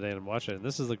on the other day and watched it. And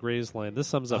this is the greatest line. This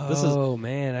sums up. Oh,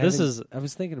 man. this is- I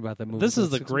was thinking about that movie. This for is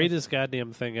the 6 months. greatest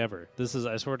goddamn thing ever. This is.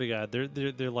 I swear to God.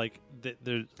 They're like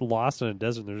they're lost in a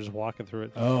desert. And they're just walking through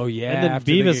it. Oh, yeah. And then after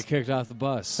they Beavis- get kicked off the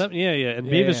bus. And Yeah,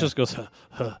 Beavis yeah. just goes.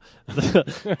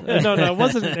 No, it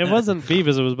wasn't. It wasn't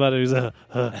Beavis. It was Bud. He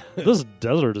was. This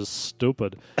desert is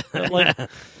stupid.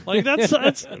 Like that's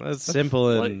That's simple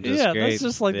and like, just yeah. great. That's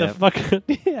just like yeah. the fucking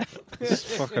yeah. This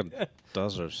fucking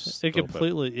desert. It Stupid.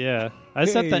 completely yeah. I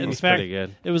said that. In It's fact, pretty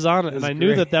good. it was on it, and That's I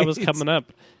knew that was great. coming up,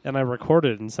 and I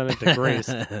recorded it and sent it to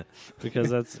Grace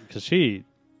because she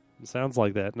sounds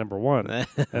like that. Number one,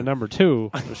 and number two,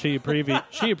 she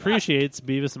appreciates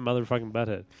Beavis and motherfucking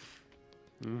Butthead.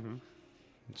 Mm-hmm.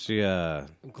 She I'm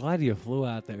glad you flew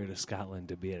out there to Scotland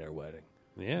to be at our wedding.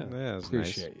 Yeah, yeah, it was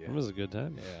Appreciate it you. was a good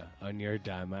time. Yeah, on your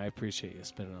dime. I appreciate you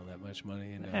spending all that much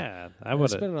money. Yeah, I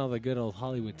would have. spending all the good old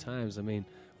Hollywood times. I mean,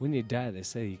 when you die, they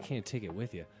say you can't take it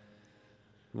with you.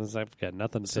 I've got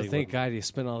nothing to So take. thank with God you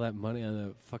spent all that money on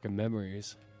the fucking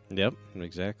memories. nice. Yep,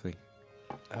 exactly.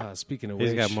 Speaking of He's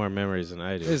which, got more memories than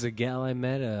I do. there's a gal I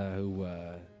met who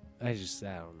I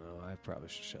don't know. I probably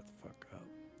should shut the fuck up.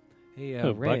 Hey,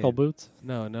 Who, Ray. buckle boots.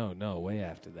 No, way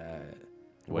after that.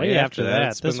 Way after that,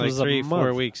 it's this been like was a 3-4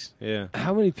 month. weeks. Yeah,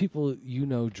 How many people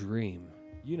dream?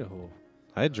 You know who?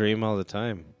 I dream all the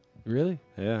time. Really?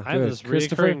 Yeah, I have Good. this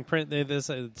Christopher? reoccurring print. It's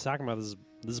talking about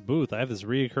this booth. I have this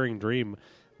reoccurring dream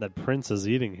that Prince is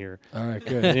eating here. All right,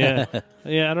 good.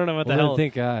 Yeah, I don't know what the Well, hell.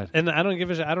 thank God. And I don't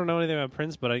give a shit. I don't know anything about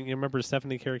Prince, but I remember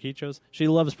Stephanie Karakichos. She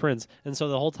loves Prince, and so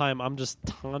the whole time I'm just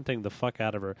taunting the fuck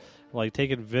out of her, like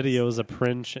taking videos of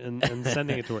Prince and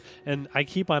sending it to her. And I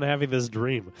keep on having this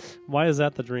dream. Why is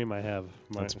that the dream I have?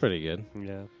 that's pretty good.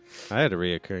 Yeah. I had a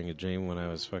reoccurring dream when I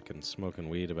was fucking smoking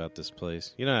weed about this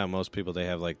place. You know how most people, they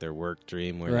have like their work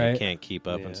dream where Right. they can't keep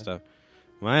up Yeah. and stuff.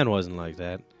 Mine wasn't like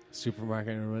that.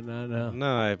 Supermarket and whatnot. No. No,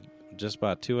 I just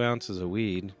bought 2 ounces of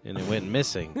weed and it went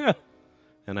missing.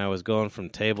 And I was going from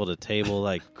table to table,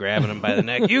 like grabbing him by the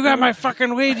neck. You got my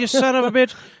fucking weed, you son of a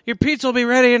bitch! Your pizza will be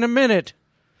ready in a minute.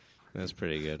 That's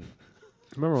pretty good.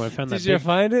 Remember when I found that Did you big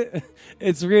find it?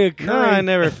 It's reoccurring. No, I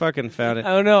never fucking found it. I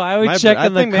don't know. I would My- check I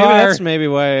in the think maybe car. that's maybe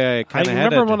why I I kind of had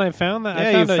remember it. when I found that. Yeah, I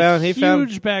you found a found- he found-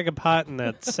 huge bag of pot in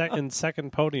that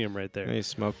second podium right there. He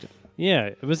smoked it. Yeah,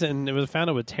 it was found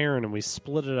it with Taryn, and we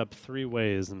split it up 3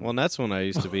 ways. And Well, that's when I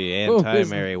used to be What was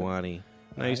anti-marijuana.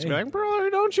 And I used to be like, brother,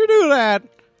 don't you do that.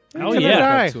 You're Oh, gonna yeah.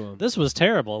 die. Up to him. this was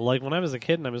terrible. Like when I was a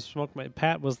kid and I was smoking,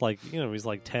 Pat was like, he was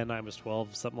like 10, I was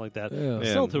 12, something like that. Yeah.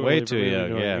 Still too way early for too me to be young,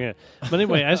 doing it, yeah. But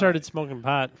anyway, I started smoking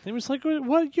pot. He was like,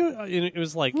 "What you?" And it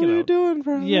was like, What are you doing,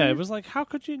 brother? yeah, it was like, "How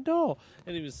could you know?"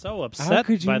 And he was so upset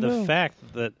could you by the know?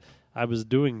 fact that I was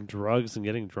doing drugs and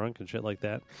getting drunk and shit like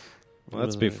that. Well,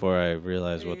 that's before I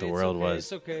realized what the world was.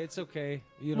 It's okay. It's okay.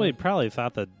 You Well, he know. probably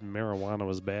thought that marijuana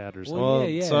was bad or something. Well, Well,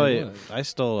 yeah, so it was. I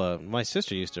stole. My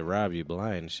sister used to rob you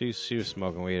blind. She was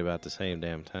smoking weed about the same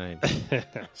damn time.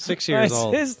 6 My years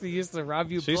old. sister used to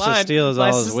rob you She used to blind. steal My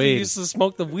all his sister weed. used to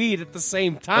smoke the weed at the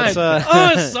same time. That's,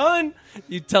 Oh, son,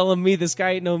 you telling me this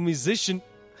guy ain't no musician?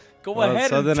 Go Well,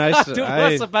 ahead so and then I talk s- to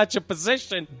I- us about your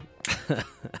position.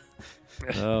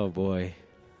 Oh boy.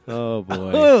 Oh boy.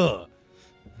 Ugh.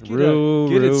 Roo,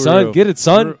 Get it, roo, son. roo. Get it,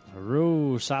 son.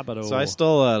 Rue Sabado. So I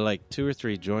stole like 2 or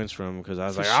 3 joints from him because I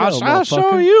was For like, sure, I'll show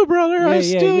motherfucker." you, brother. Yeah, I yeah,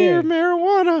 steal yeah. your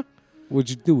marijuana. What'd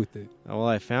you do with it? Well,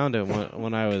 I found it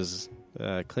when I was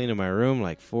cleaning my room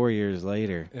like 4 years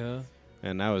later, Yeah.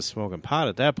 and I was smoking pot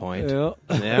at that point. Yeah.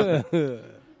 Yeah.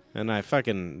 And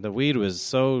the weed was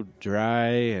so dry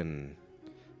and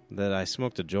that I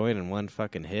smoked a joint in one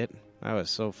fucking hit. I was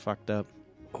so fucked up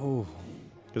Oh.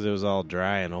 because it was all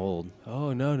dry and old.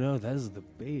 Oh, no. That is the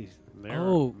base.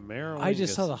 I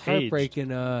just saw the heartbreak in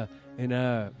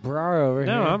Barara over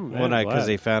No, here. I'm Because glad.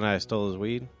 he found out I stole his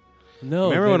weed. No,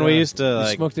 Remember but, when we used to, he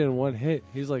like- smoked it in one hit?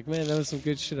 He's like, man, that was some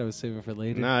good shit I was saving for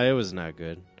later. No, it was not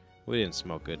good. We didn't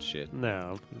smoke good shit.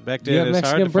 No. Back Do you then, have it's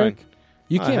hard Mexican to brick? find.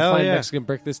 You Oh, can't hell find yeah. Mexican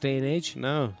brick this day and age.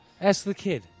 No. Ask the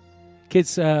kid.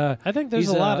 Kid's I think there's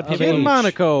He's, a lot of of people. Kid age.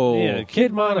 Monaco. Yeah,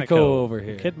 Kid Monaco over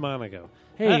here. Kid Monaco.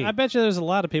 Hey. I bet you there's a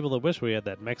lot of people that wish we had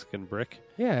that Mexican brick.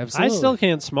 yeah, absolutely. I still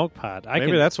can't smoke pot.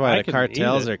 Maybe that's why the can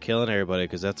cartels eat are killing everybody,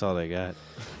 because that's all they got.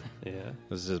 it.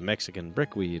 This is Mexican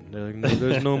brick weed. They're like, no,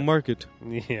 there's no market.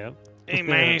 Yeah. Hey,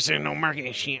 man, there's no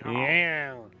market shit.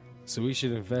 Yeah. So we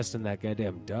should invest in that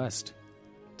goddamn dust.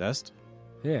 Dust?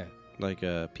 Yeah. Like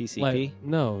a PCP? Like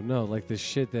no, like the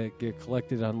shit that get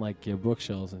collected on like your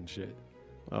bookshelves and shit.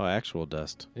 Oh, actual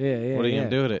dust. Yeah. What are you going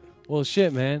to do with it? Well,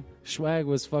 shit, man. Swag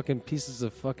was fucking pieces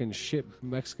of fucking shit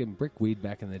Mexican brickweed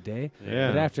back in the day. Yeah.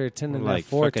 But after attending Like that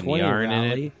fucking 420 yarn in it.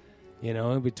 rally, you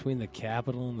know, in between the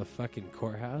Capitol and the fucking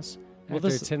courthouse, Well, after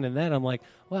this- attending that, I'm like,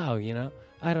 wow, you know,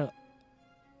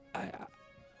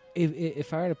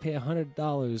 if I were to pay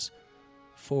 $100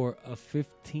 for a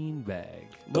 15 bag,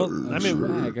 Well, I mean,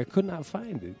 swag, I could not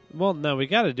find it. well, no, we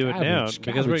got to do it now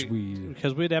Garbage weed.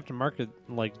 because we'd have to market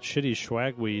like shitty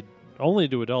swag weed only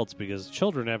to adults because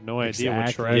children have no idea what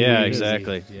Exactly. swag Yeah, weed is.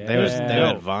 exactly. Yeah. They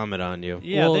No. would vomit on you.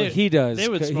 Yeah, well, they, he does. they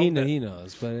would 'cause smoke that. he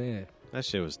knows, but yeah. That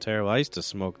shit was terrible. I used to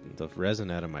smoke the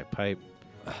resin out of my pipe.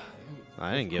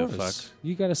 I didn't give a fuck. Course.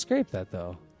 You got to scrape that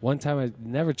though. One time I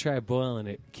never tried boiling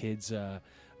it, kids. The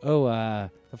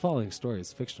following story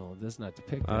is fictional. It does not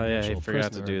depict. Oh, an yeah, actual you forgot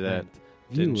person to or do that, event.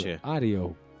 didn't Viewer you?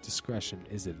 Audio discretion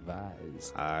is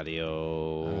advised.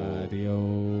 Audio.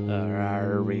 Audio.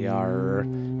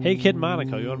 Hey, Kid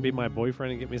Monaco, you want to be my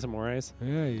boyfriend and get me some more ice?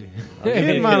 Yeah, yeah.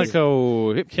 Kid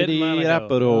Monaco. Kid Monaco.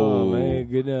 Rapido. Oh man,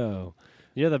 good know.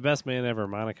 You're the best man ever,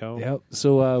 Monaco. Yep.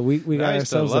 So we got I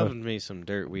used to ourselves love a. me some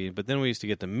dirt weed, but then we used to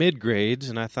get the mid grades,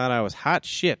 and I thought I was hot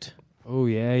shit. Oh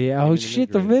yeah. Oh Maybe the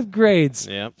shit, the mid-grades. mid grades.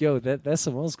 Yep. Yo, that's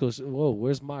some old school. Whoa,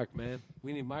 where's Mark, man?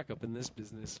 We need Mark up in this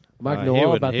business. Mark Uh, know he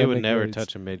all would, about he them would never mid-grades.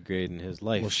 touch a mid grade in his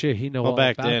life. Well, shit, he know Well, all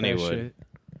back about then that he would. shit.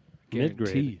 Mid-grade.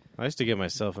 Guaranteed. I used to get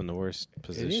myself in the worst is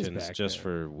positions back just then.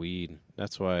 for weed.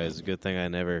 That's why it's a good thing I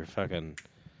never fucking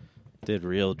did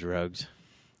real drugs.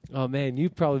 Oh man,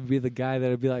 you'd probably be the guy that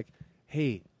would be like,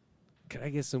 "Hey, can I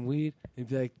get some weed?" And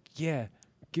be like, "Yeah,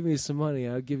 give me some money.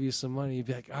 I'll give you some money." You'd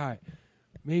be like, "All right,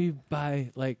 maybe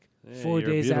by like Yeah, 4 you're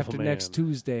a days beautiful after next man.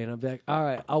 Tuesday." And I'll be like, "All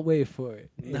right, I'll wait for it."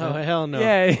 You No, know? hell no.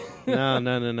 Yeah. No.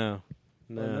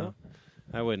 no?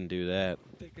 I wouldn't do that.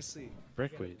 Take a seat.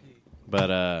 Brickweed. But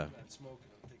Not smoking.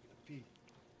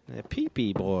 I'm taking a pee.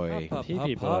 pee-pee boy. Hop, Pee hop,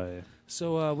 pee hop. boy.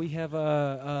 So we have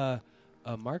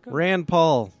Marco. Rand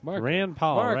Paul. Marco. Rand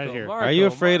Paul, Marco, right here. Marco, Are you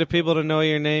afraid Marco. of people to know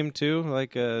your name too?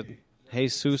 Like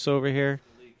Jesus over here?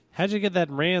 How'd you get that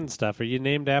Rand stuff? Are you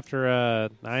named after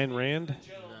Ayn Rand?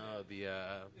 No, the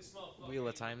Wheel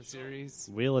of Time series.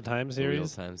 Wheel of Time Wheel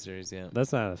series? of Time series, yeah.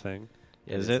 That's not a thing.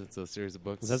 Yeah, Is it's- it? It's a series of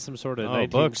books. Is that some sort of Oh,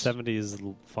 books.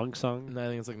 1970s funk song? No, I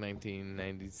think it's like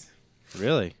 1990s.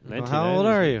 Really? Well, 1990s. how old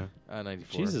are you?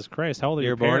 94. Jesus Christ, how old are You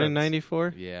your were born in parents?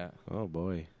 94? Yeah. Oh,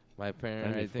 boy. My parent,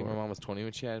 I think 94. my mom was 20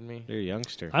 when she had me. You're a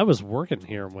youngster. I was working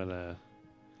here when Yeah,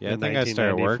 I in think I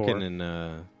started 1994. working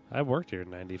in... I worked here in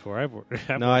 94. I've no, worked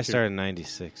I here- started in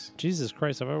 96. Jesus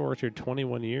Christ, have I worked here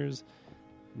 21 years?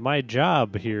 My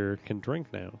job here can drink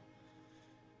now.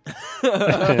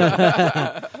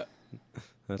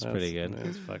 That's pretty good.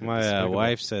 That's fucking My despicable.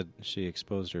 wife said she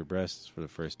exposed her breasts for the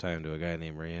first time to a guy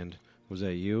named Rand. Was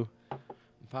that you?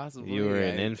 Possibly. You were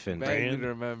an I infant. vaguely Rand?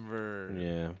 remember.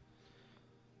 Yeah.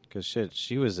 Because shit,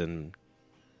 she was in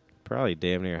probably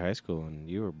damn near high school when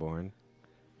you were born.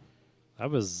 I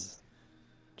was,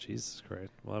 Jesus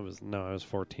Christ. Well, I was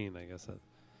 14, I guess.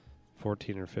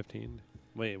 14 or 15.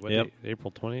 Wait, what Yep. date?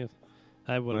 April 20th?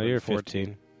 I would Well, have been you're 14.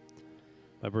 15.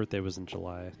 My birthday was in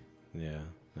July. Yeah,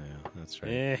 that's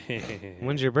right. When's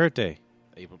When's your birthday?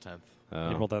 April 10th.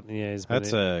 Oh. April 10th? Yeah, he's been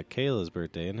That's Kayla's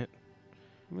birthday, isn't it?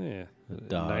 yeah,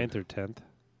 dog. 9th or 10th.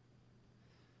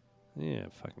 Yeah,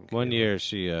 fucking. One Caleb. year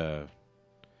she,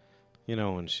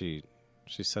 when she's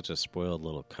such a spoiled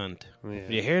little cunt. Yeah.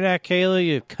 You hear that, Kayla?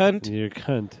 You cunt. You're a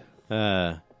cunt.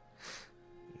 That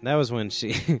was when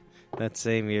she. That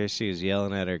same year, she was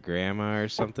yelling at her grandma or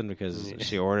something because Yeah.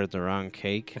 she ordered the wrong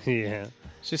cake. Yeah.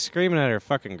 She's screaming at her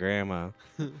fucking grandma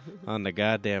on the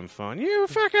goddamn phone. You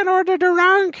fucking ordered the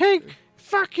wrong cake.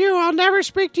 Fuck you. I'll never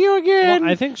speak to you again.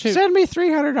 Well, I think she. Send me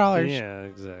 $300. Yeah,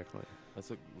 exactly. That's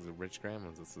what the rich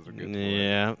grandmas. This is a good.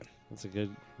 Yeah. That's a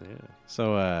good. Yeah.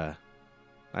 So,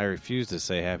 I refused to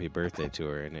say happy birthday to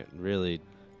her, and it really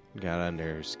got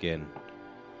under her skin.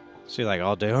 She like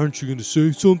all day, aren't you going to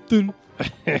say something?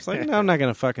 It's like, no, I'm not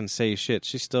going to fucking say shit.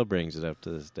 She still brings it up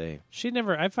to this day. She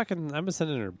never. I've been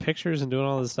sending her pictures and doing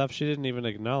all this stuff. She didn't even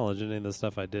acknowledge any of the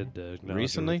stuff I did.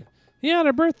 Recently? Her. Yeah, on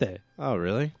her birthday. Oh,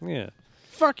 really? Yeah.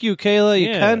 Fuck you, Kayla, you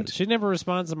yeah. cunt. She never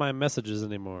responds to my messages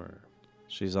anymore.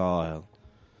 She's all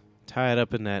tied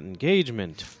up in that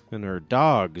engagement and her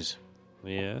dogs.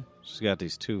 Yeah. She's got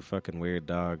these 2 fucking weird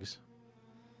dogs.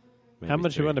 How Maybe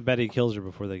much 3. you want to bet he kills her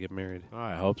before they get married? Oh,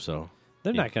 I hope so.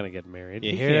 They're You- not going to get married.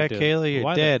 you He hear can't that, do it. Kayla? You're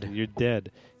Why dead. You're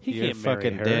dead. He You're can't marry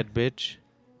fucking her. dead, bitch.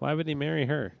 Why would he marry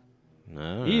her?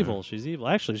 No. Evil. She's evil.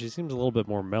 Actually, she seems a little bit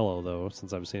more mellow, though,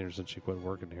 since I've seen her since she quit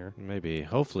working here. Maybe,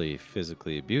 hopefully,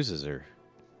 physically abuses her.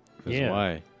 That's Yeah.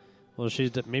 why. Well,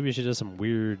 maybe she does some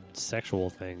weird sexual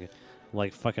thing,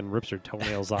 like fucking rips her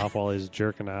toenails off while he's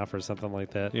jerking off or something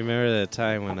like that. You remember that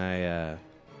time when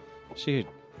she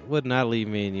would not leave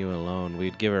me and you alone.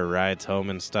 We'd give her rides home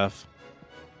and stuff.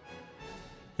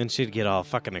 And she'd get all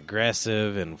fucking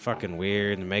aggressive and fucking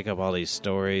weird and make up all these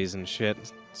stories and shit.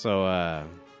 So,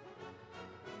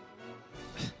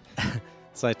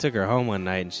 so I took her home one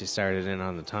night and she started in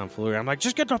on the tomfoolery. I'm like,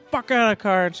 just get the fuck out of the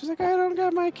car. And she's like, I don't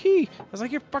got my key. I was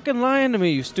like, you're fucking lying to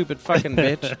me, you stupid fucking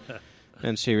bitch.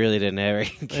 And she really didn't have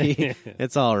her key.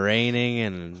 It's all raining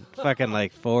and fucking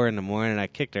like 4 a.m. I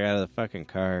kicked her out of the fucking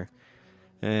car.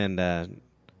 And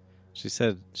she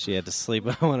said she had to sleep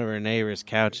on one of her neighbor's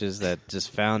couches that just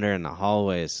found her in the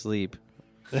hallway asleep.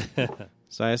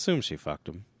 So I assume she fucked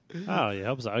him. Oh, yeah, I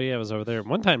hope so. Oh, yeah, I was over there.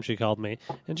 One time she called me,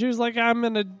 and she was like, I'm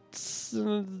in a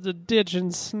ditch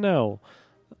in snow.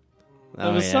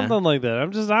 It was something like that.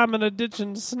 I'm in a ditch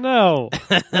in snow,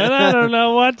 and I don't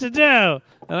know what to do.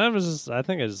 And I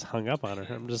think I just hung up on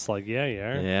her. I'm just like, yeah, you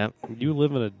are. Yeah. You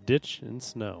live in a ditch in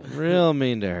snow. Real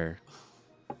mean to her.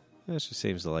 Yeah, she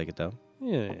seems to like it, though.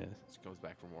 Yeah. She comes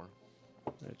back for more.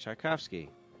 Tchaikovsky.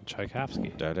 Tchaikovsky.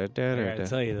 Da, da, da, I da, gotta da.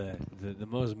 tell you, the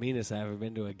most meanest I've ever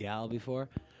been to a gal before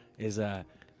is I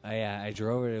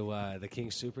drove her to the King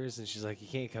Supers, and she's like, you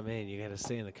can't come in. You got to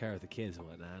stay in the car with the kids and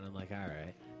whatnot. And I'm like, all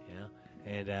right, you know.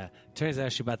 And turns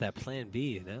out she bought that Plan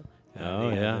B, you know.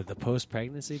 The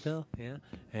post-pregnancy pill, yeah.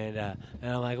 And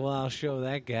I'm like, well, I'll show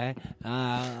that guy.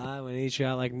 I'm going to eat you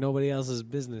out like nobody else's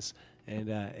business. And,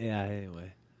 yeah,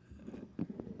 anyway.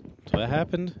 So what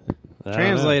happened? I don't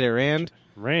Translate it, Rand.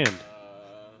 know. Rand.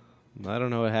 I don't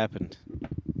know what happened.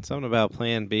 Something about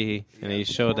Plan B, and he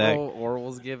showed that Oral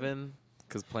was given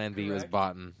because Plan B was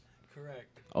bought.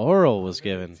 oral was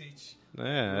given. Yeah,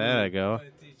 there I go.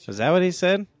 Is that what he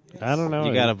said? I don't know.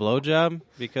 You got a blowjob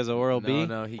because of oral B?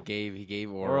 No, he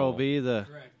gave oral. Oral B, the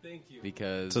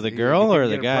Because To the if girl you or get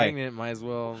the her guy? Pregnant, might as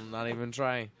well not even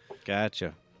try.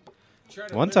 gotcha.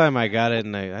 One time I got it,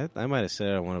 and I might have said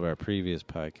it on one of our previous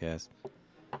podcasts,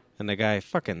 and the guy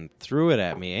fucking threw it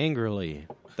at me angrily.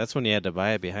 That's when you had to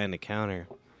buy it behind the counter.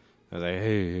 I was like,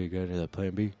 hey, you got any of that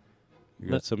Plan B? You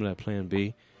got some of that Plan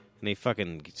B? And he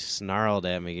fucking snarled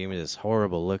at me, gave me this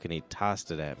horrible look, and he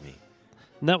tossed it at me.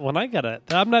 No, when I got it,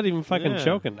 I'm not even fucking Yeah.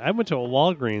 joking. I went to a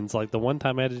Walgreens like the one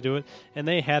time I had to do it, and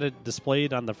they had it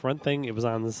displayed on the front thing. It was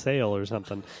on the sale or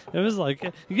something. It was like,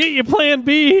 you get your Plan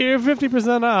B here,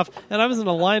 50% off. And I was in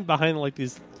a line behind like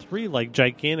these 3 like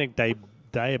gigantic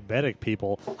diabetic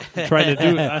people trying to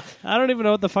do it. I don't even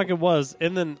know what the fuck it was.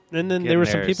 And then there were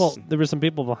some people. There were some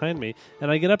people behind me,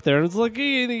 and I get up there and it's like,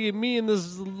 hey, me and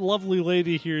this lovely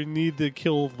lady here need to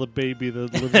kill the baby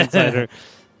that lives inside her.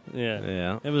 Yeah.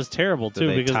 Yeah. It was terrible Did too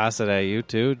they because toss it at you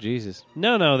too? Jesus.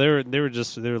 no, they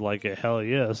were like, hell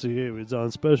yeah, see, it's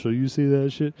on special. You see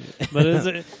that shit? But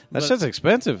That shit's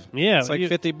expensive. yeah, It's like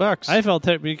 $50. I felt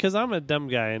because I'm a dumb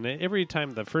guy, and every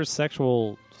time the first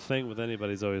sexual thing with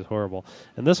anybody's always horrible,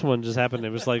 and this one just happened. It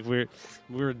was like we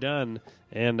were done,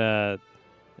 and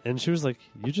she was like,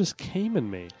 "You just came in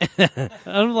me."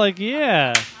 I'm like,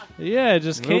 "Yeah, it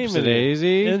just came in me."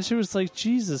 Oopsie-daisy. And she was like,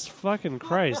 "Jesus fucking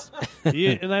Christ!"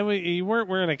 You weren't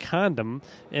wearing a condom,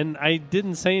 and I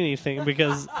didn't say anything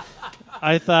because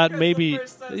I thought maybe,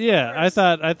 yeah, I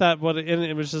thought what, and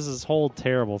it was just this whole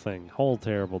terrible thing,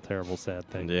 terrible, sad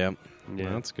thing. Yeah. Yeah.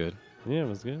 Well, that's good. Yeah, it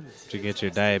was good. Did you get your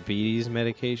diabetes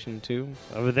medication too?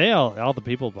 They all the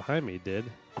people behind me did.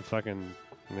 Fucking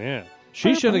yeah.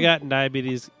 She should have gotten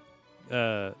diabetes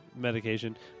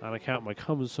medication on account my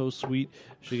cum was so sweet.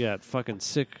 She got fucking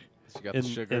sick She got in the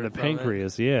sugar the from it.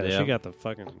 pancreas. Yeah, Yeah. she got the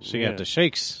fucking. She got the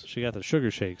shakes. She got the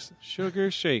sugar shakes. Sugar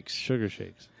shakes. Sugar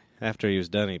shakes. After he was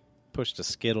done, he pushed a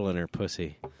Skittle in her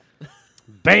pussy.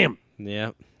 Bam.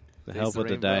 Yep. To Taste help the with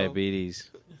the rainbow. diabetes.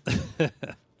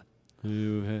 What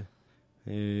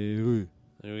do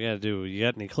we got to do? You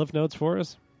got any cliff notes for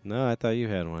us? No, I thought you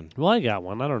had one. Well, I got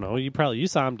one. I don't know. You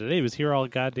saw him today. He was here all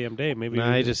goddamn day. Maybe.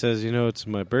 No, he just says, it's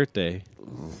my birthday.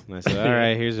 And I said, all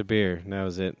right, here's a beer. And that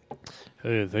was it.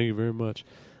 Hey, thank you very much.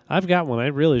 I've got one. I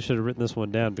really should have written this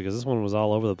one down because this one was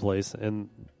all over the place, and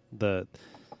the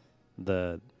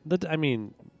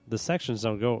sections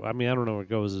don't go. I mean, I don't know where it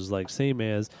goes. It's like same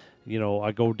as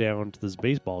I go down to this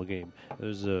baseball game.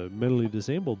 There's a mentally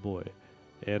disabled boy.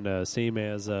 And same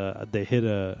as they hit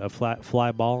a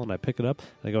fly ball, and I pick it up,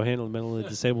 and I go handle the mentally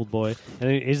disabled boy.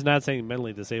 And he's not saying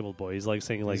mentally disabled boy. He's like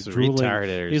saying He's drooling.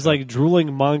 retarded or He's something. like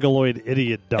drooling mongoloid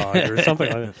idiot dog or something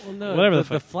like that. Well, no, Whatever the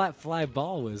the flat fly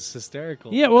ball was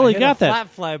hysterical. Yeah, well, I he hit got a that. flat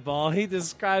fly ball. He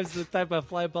describes the type of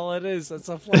fly ball it is. It's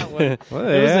a flat one. Well,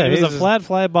 It was he's a flat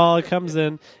fly ball. It comes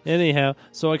in anyhow.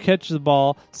 So I catch the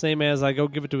ball. Same as I go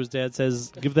give it to his dad.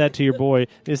 Says, "Give that to your boy."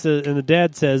 He says, and the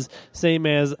dad says, "Same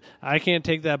as I can't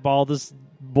take that ball. This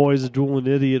boy's a drooling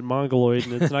idiot mongoloid,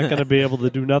 and it's not going to be able to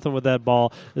do nothing with that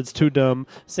ball. It's too dumb."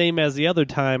 Same as the other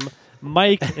time,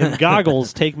 Mike and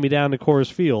Goggles take me down to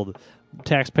Coors Field.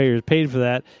 Taxpayers paid for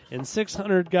that, and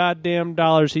 $600 goddamn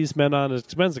dollars he spent on his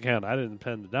expense account. I didn't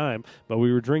spend a dime, but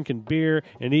we were drinking beer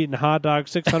and eating hot dogs.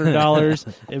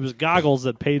 $600. It was Goggles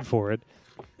that paid for it.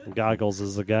 Goggles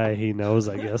is the guy he knows,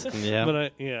 I guess. Yeah.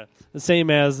 But the same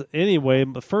as anyway.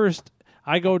 But first,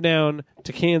 I go down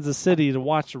to Kansas City to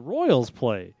watch the Royals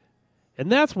play,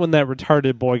 and that's when that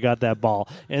retarded boy got that ball.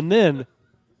 And then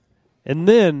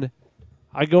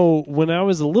I go, when I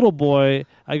was a little boy,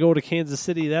 I go to Kansas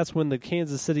City. That's when the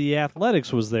Kansas City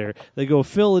Athletics was there. They go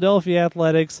Philadelphia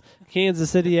Athletics,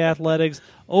 Kansas City Athletics,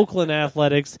 Oakland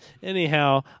Athletics.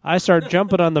 Anyhow, I start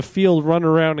jumping on the field, running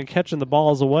around and catching the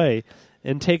balls away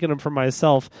and taking them for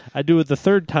myself. I do it the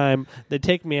third time. They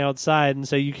take me outside and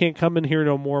say, "You can't come in here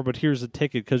no more, but here's a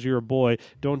ticket because you're a boy.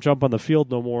 Don't jump on the field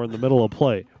no more in the middle of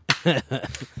play."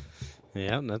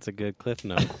 Yeah, that's a good cliff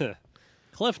note.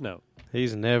 Cliff note.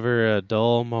 He's never a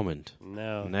dull moment.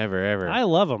 No. Never, ever. I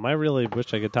love him. I really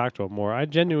wish I could talk to him more. I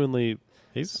genuinely...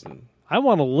 He's... I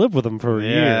want to live with him for a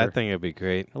year. Yeah, I think it'd be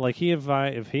great. Like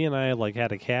if he and I like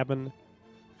had a cabin.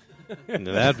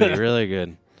 That'd be really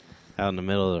good. Out in the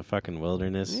middle of the fucking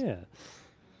wilderness. Yeah.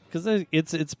 Because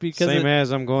it's because... Same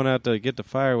as I'm going out to get the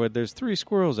firewood. There's 3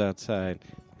 squirrels outside.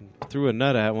 Threw a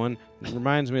nut at one. It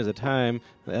reminds me of the time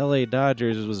the L.A.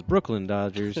 Dodgers was Brooklyn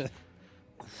Dodgers.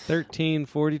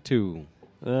 1342.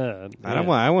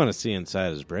 I want to see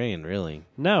inside his brain, really.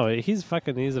 No, he's a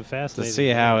To fascinating... see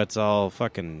how it's all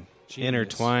fucking Genius.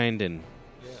 intertwined, and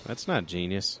that's not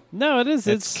genius. No, it is.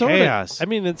 It's sort chaos. of... I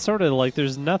mean, it's sort of like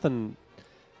there's nothing...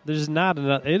 There's not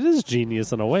enough... It is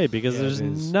genius in a way because Yeah, there's it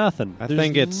is. nothing. I There's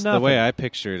think it's nothing. the way I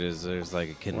picture it is there's like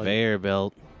a conveyor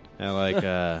belt at like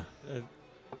at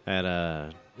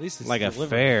At least it's like a delivered.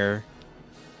 fair,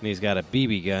 and he's got a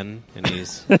BB gun, and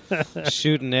he's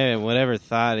shooting it, and whatever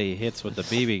thought he hits with the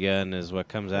BB gun is what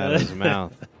comes out of his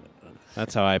mouth.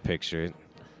 That's how I picture it.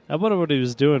 I wonder what he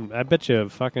was doing. I bet you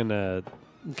fucking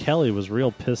Kelly was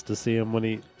real pissed to see him when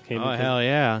he came. Oh, hell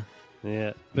yeah.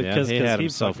 Yeah, Because he had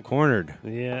himself fucking- cornered.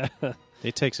 Yeah,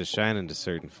 He takes a shining to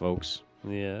certain folks.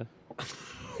 yeah.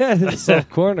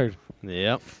 Self-cornered.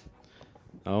 Yep.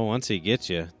 Oh, once he gets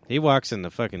you, he walks in the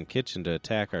fucking kitchen to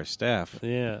attack our staff.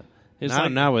 Yeah. It's Not,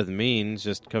 like, not with means,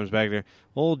 just comes back there.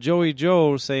 Old Joey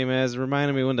Joe, same as,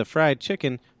 reminded me when the fried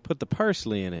chicken put the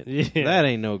parsley in it. Yeah. That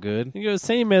ain't no good. he goes,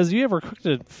 same as you ever cooked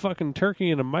a fucking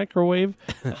turkey in a microwave?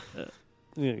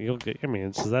 Yeah, you'll get, I mean,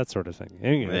 it's just that sort of thing.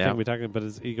 Anyway, I Yeah. think we talking, but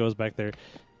he goes back there.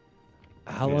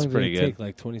 How It's long did pretty it good. take?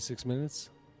 Like 26 minutes?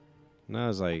 No, it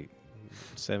was like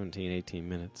 17, 18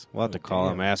 minutes. We'll have to Oh, call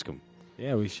damn. him, ask him.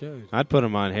 Yeah, we should. I'd put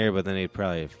him on here, but then he'd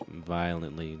probably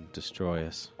violently destroy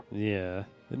us. Yeah.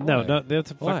 No, Why? no.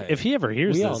 That's Why? if he ever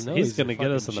hears We all this, know he's he's a going to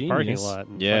get us in fucking the parking genius. lot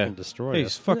and Yeah. fucking destroy Hey,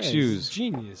 us. fuck Yeah, he's shoes.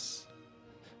 Genius.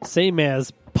 Same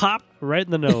as pop right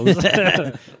in the nose.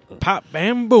 Pop,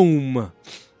 bam, boom.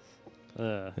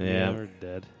 Yeah, Yeah. we're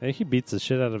dead. Hey, he beats the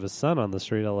shit out of his son on the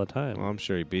street all the time. Well, I'm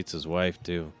sure he beats his wife,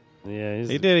 too. Yeah, he's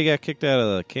He did. He got kicked out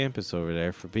of the campus over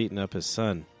there for beating up his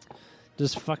son.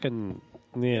 just fucking.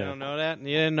 You Yeah, don't know that? You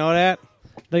didn't know that?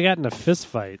 they got in a fist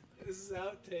fight. This is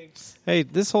outtakes. Hey,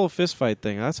 this whole fist fight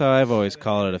thing, that's how I've always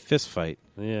called it, a fist fight.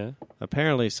 Yeah,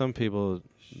 Apparently, some people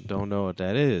don't know what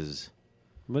that is.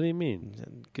 what do you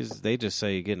mean? Because they just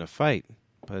say you get in a fight.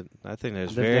 But I think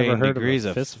there's They've varying never heard degrees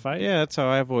of a fist fight. Yeah, that's how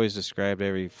I've always described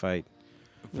every fight.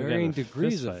 Varying got a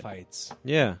degrees fist of fight. fights.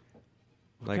 Yeah.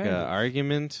 Like kind an of?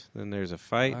 argument, then there's a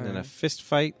fight, and then a Alright. fist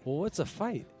fight. Well, what's a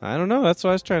fight? I don't know. That's what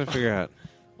I was trying to figure out.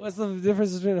 What's the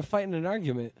difference between a fight and an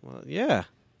argument? Well, yeah.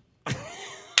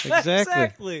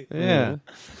 Exactly. Yeah.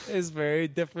 It's very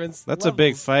different. That's a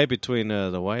big levels. fight between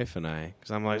the wife and I.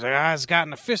 Because I'm like, I just got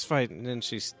in a fist fight. And then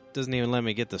she doesn't even let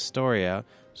me get the story out.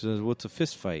 She says, what's a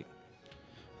fist fight?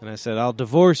 And I said, I'll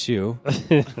divorce you.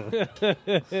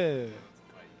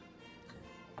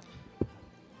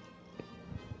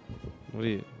 What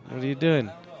are you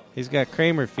doing? He's got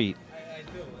Kramer feet.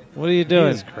 What are you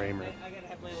doing? He's Kramer. I gotta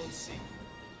have my own seat.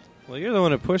 Well, you're the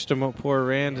one who pushed him, poor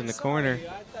Rand, in the corner. I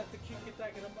thought the kid could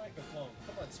talk in a microphone.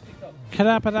 Come on, speak up.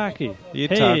 Kadapadaki. You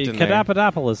Hey, talked in there.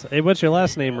 Kadapadopoulos. Hey, what's your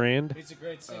last name, Rand? He's a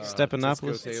great singer. Stephanopoulos? Disco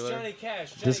It's Taylor. Johnny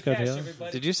Cash. Johnny Disco Cash, Taylor?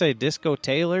 everybody. Did you say Disco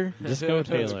Taylor? Disco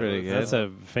Taylor. That's pretty good. That's a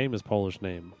famous Polish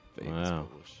name. Famous Wow.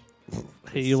 Polish.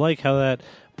 Hey, you like how that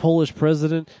Polish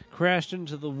president crashed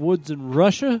into the woods in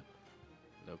Russia?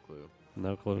 No clue.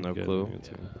 No clue. No Good. clue.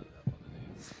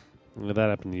 Well, that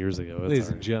happened years ago. It's Ladies all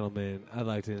and right. gentlemen, I'd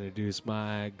like to introduce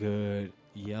my good,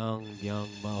 young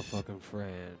motherfucking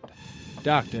friend,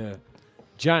 Dr.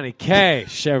 Johnny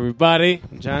Cash, everybody.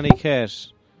 Johnny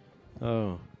Cash.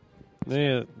 Oh.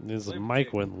 Yeah, his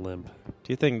mic went limp.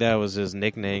 Do you think that was his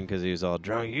nickname because he was all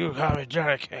drunk? You call me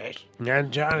Johnny Cash. I'm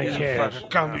Johnny Cash.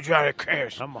 Call me Johnny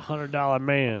Cash. I'm $100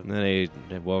 man. And then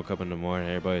he woke up in the morning,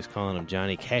 everybody was calling him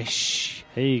Johnny Cash.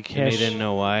 Hey, And Cash. he didn't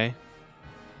know why.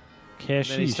 Cash.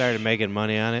 Then he started making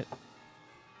money on it.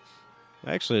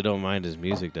 I actually don't mind his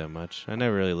music that much. I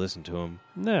never really listened to him.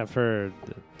 No, for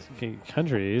the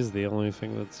country is the only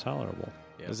thing that's tolerable.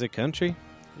 Yeah. Is it country?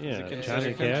 Yeah, It's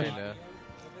Johnny country Cash. now. And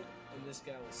this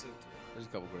guy will sing There's a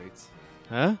couple greats.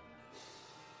 Huh?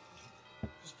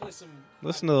 Just play some.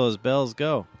 Listen to those bells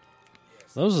go.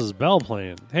 Those is bell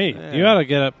playing. Hey, Yeah. you gotta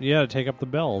get up. You gotta take up the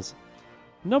bells.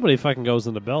 Nobody fucking goes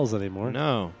into bells anymore.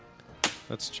 No.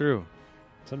 That's true.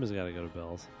 Somebody's gotta go to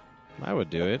bells. I would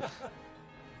do it.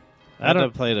 I I had to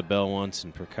don't. play the bell once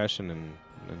in percussion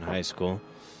in high school.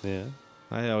 Yeah,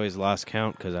 I always lost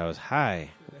count because I was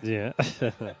high. yeah.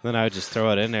 Then I would just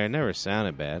throw it in there. It never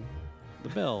sounded bad. The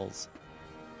bells.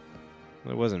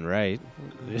 It wasn't right.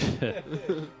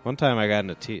 One time I got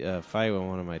in a fight with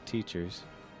one of my teachers.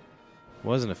 It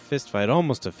wasn't a fist fight,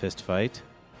 almost a fist fight.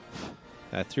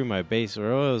 I threw my bass,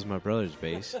 or it was my brother's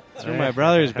bass. Threw my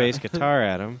brother's bass guitar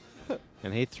at him,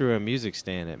 and he threw a music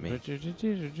stand at me.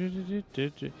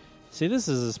 See, this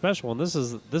is a special one.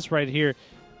 This right here.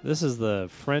 This is the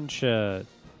French. No,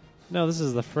 this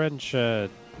is the French.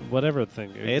 Whatever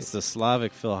thing. It's the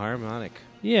Slavic Philharmonic.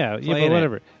 Yeah, Playing but it.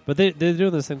 whatever. But they're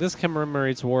doing this thing. This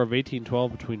commemorates War of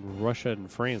 1812 between Russia and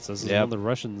France. This is Yep. when the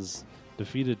Russians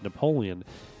defeated Napoleon,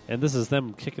 and this is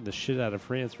them kicking the shit out of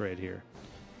France right here.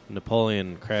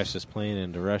 Napoleon crashed his plane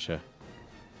into Russia.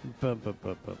 Bum, bum,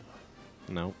 bum, bum.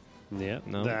 No, Yeah,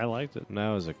 No. I liked it. that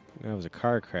was a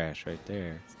car crash right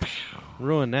there.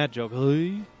 Ruined that joke.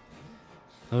 Hey.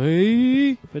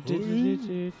 Hey.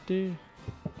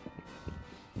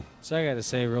 So I got to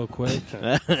say real quick.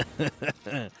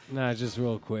 Nah, just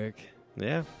real quick.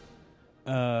 Yeah.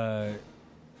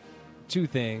 Two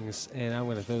things, and I'm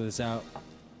going to throw this out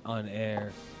on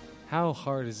air. How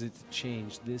hard is it to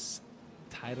change this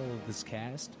title of this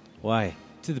cast Why?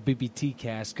 to the BBT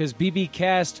cast? Because BB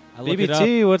cast, I look it up.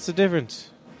 BBT. What's the difference?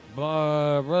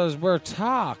 Brothers, we're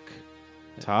talk.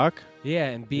 Talk. Yeah,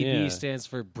 and BB Yeah. stands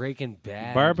for Breaking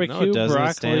Bad. Barbecue, No, it doesn't. It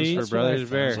broccoli, stands for That's what I Brothers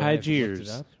found. Bear. So I High looked it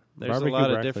Cheers. up. There's Barbecue, a lot of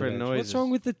broccoli, different veg. noises. What's wrong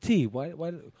with the T? Why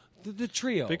the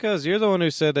trio? Because you're the one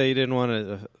who said that you didn't want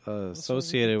to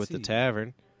associate it with the T?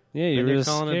 tavern. Yeah, And you you're were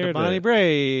calling it the scared. Bonnie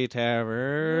Bray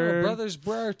Tavern. No, Brothers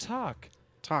Brer talk.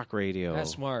 Talk radio.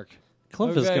 That's Mark.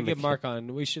 Cliff we is gotta going to get Mark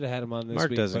on. We should have had him on this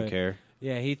Mark week. doesn't but- care.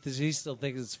 Yeah, he still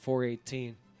thinks it's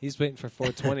 418. He's waiting for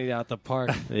 420 out the park.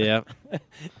 Yep.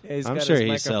 He's I'm got sure his he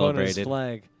microphone and his celebrated.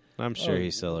 flag. I'm sure Oh.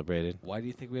 he celebrated. Why do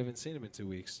you think we haven't seen him in 2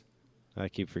 weeks? I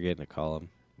keep forgetting to call him.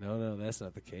 No, that's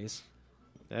not the case.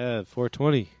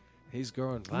 420. He's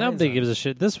growing vines. Nobody on gives him. a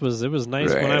shit. It was nice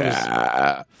when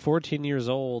I was 14 years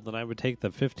old, and I would take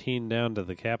the 15 down to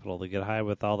the Capitol to get high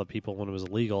with all the people when it was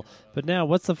illegal. But now,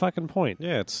 what's the fucking point?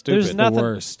 Yeah, it's stupid. There's nothing- The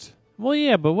worst. Well,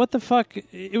 yeah, but what the fuck?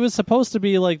 It was supposed to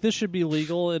be like this should be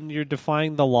legal, and you're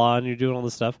defying the law, and you're doing all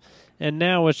this stuff. And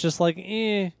now it's just like,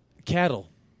 Cattle.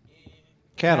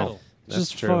 Cattle. it's That's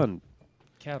just true. fun.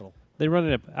 Cattle. They run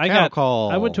it up. Cattle call.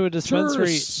 I went to a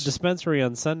Tourists. dispensary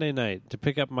on Sunday night to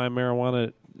pick up my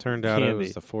marijuana. Turned out it candy.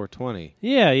 was the 420.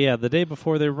 Yeah. The day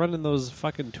before, they're running those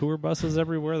fucking tour buses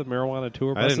everywhere. The marijuana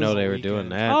tour I buses. didn't know they were weekend. doing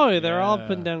that. Oh, they're all up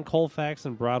Yeah. and down Colfax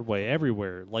and Broadway,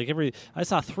 everywhere. I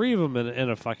saw 3 of them in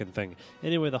a fucking thing.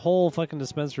 Anyway, the whole fucking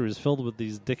dispensary was filled with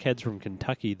these dickheads from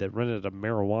Kentucky that rented a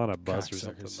marijuana bus or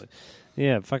something. Cocksuckers.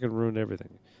 Yeah, it fucking ruined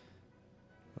everything.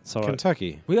 So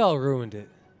Kentucky. We all ruined it.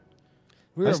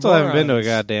 We I were still haven't been to a morons.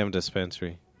 goddamn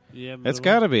dispensary. Yeah, It's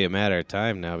got to be a matter of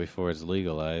time now before it's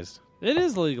legalized. It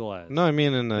is legalized. No, I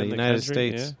mean in the In the United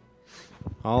country, States.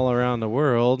 All around the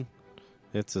world,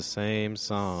 it's the same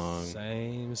song.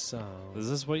 Same song. Is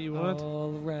this what you want?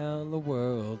 All around the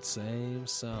world, same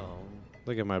song.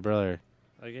 Look at my brother.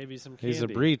 I gave you some candy. He's a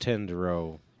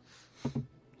pretendero.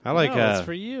 I like No, it's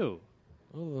for you.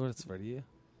 Oh, Lord, it's for you.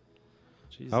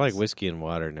 Jesus. I like whiskey and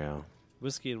water now.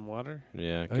 Whiskey and water.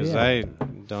 Yeah, Oh, because yeah. I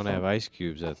don't have ice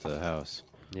cubes at the house.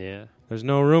 Yeah. There's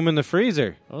no room in the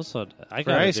freezer Also, I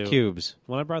for got ice cubes.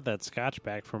 When I brought that Scotch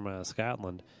back from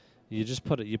Scotland, you just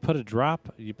put a drop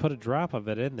of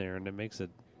it in there, and it makes it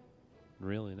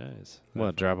really nice.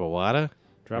 What, drop of water?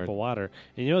 Drop Or- of water.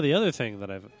 And you know the other thing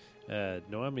that I've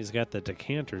Noemi's got the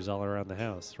decanters all around the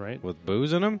house, right? With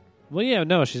booze in them? Well, yeah,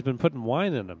 no, she's been putting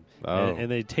wine in them, Oh.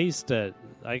 and they taste. I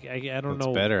don't It's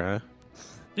know. better, huh?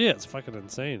 Yeah, it's fucking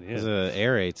insane. Because Yeah, it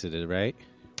aerates it, right?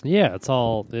 yeah, it's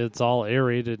all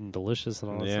aerated and delicious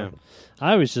and all that Yeah. stuff.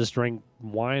 I always just drank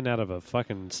wine out of a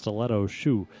fucking stiletto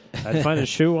shoe. I'd find a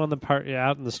shoe on the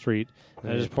out in the street, and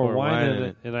I And just you pour wine in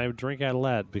it, and I would drink out of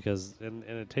that because and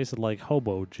it tasted like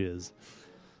hobo jizz,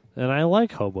 and I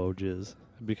like hobo jizz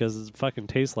because it fucking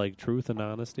tastes like truth and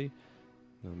honesty.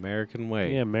 The American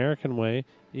way. Yeah, American way.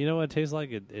 You know what it tastes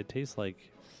like? It tastes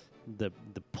like the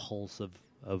pulse of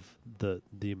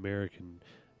the American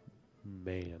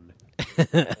man.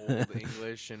 Old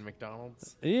English and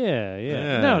McDonald's. Yeah.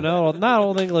 Yeah. No, not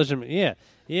Old English. Yeah.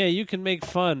 You can make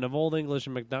fun of Old English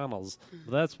and McDonald's.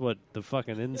 But that's what the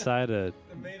fucking inside of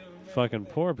fucking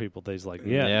poor people tastes like.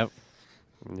 Yeah. Yep.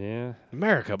 Yeah.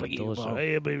 America. Delicious.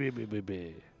 Hey,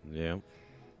 baby. Yeah.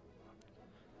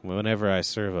 Whenever I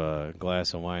serve a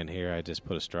glass of wine here, I just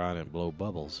put a straw in it and blow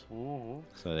bubbles.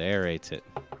 So it aerates it.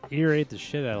 Earate the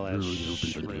shit out of that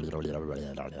shrimp.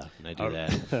 And I do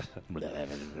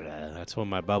that. That's what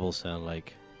my bubbles sound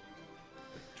like.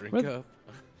 Drink What? up.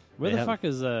 Where the Yeah. fuck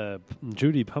is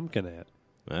Judy Pumpkin at?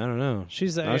 I don't know.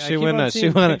 She's Oh, I she keep went. on She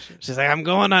seeing went. pictures. She's like, I'm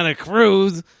going on a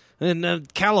cruise in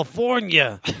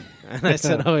California. And I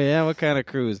said, oh yeah, what kind of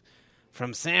cruise?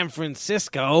 From San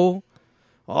Francisco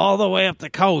all the way up the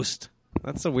coast.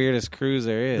 That's the weirdest cruise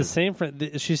there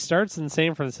The is. she starts in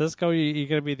San Francisco. You're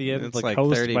gonna be the end of It's the like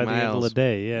coast 30 by the end of the miles.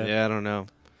 day. Yeah. Yeah, I don't know.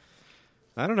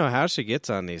 I don't know how she gets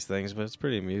on these things, but it's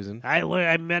pretty amusing.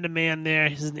 I met a man there.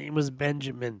 His name was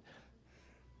Benjamin.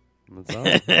 That's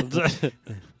all.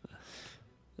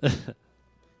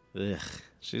 Ugh.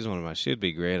 She's one of my. She'd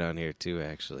be great on here too,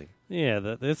 actually. Yeah,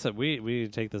 we need to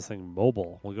take this thing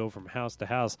mobile. We'll go from house to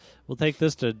house. We'll take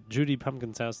this to Judy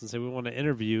Pumpkin's house and say we want to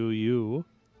interview you.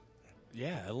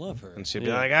 Yeah, I love her. And she'd be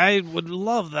Yeah. like, I would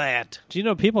love that. Do you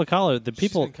know people call it the She's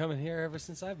people? been coming here ever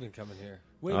since I've been coming here.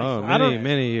 Way Oh, before I don't-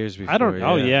 many years before. I don't.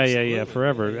 Oh yeah, absolutely.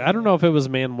 forever. I don't know if it was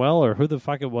Manuel or who the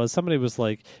fuck it was. Somebody was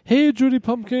like, "Hey, Judy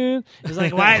Pumpkin." He's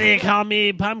like, "Why do you call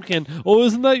me Pumpkin?" Oh,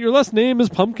 isn't that your last name is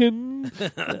Pumpkin?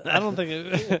 I don't think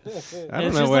it. I don't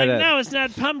And know she's where like, that. "No, it's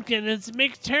not Pumpkin. It's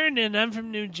McTurnan. I'm from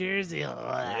New Jersey."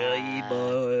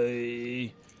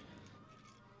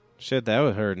 Shit, that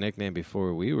was her nickname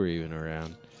before we were even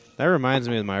around. That reminds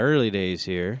me of my early days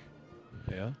here.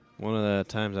 Yeah. One of the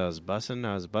times I was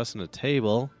bussing a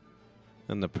table,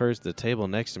 and the table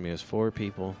next to me was 4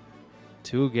 people,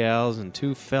 2 gals and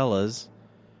 2 fellas,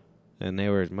 and they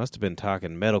must have been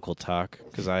talking medical talk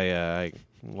because I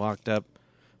walked up,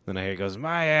 and I hear it goes,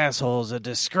 "My asshole's a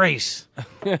disgrace,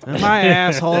 and my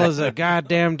asshole is a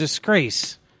goddamn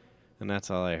disgrace," and that's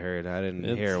all I heard. I didn't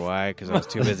hear why because I was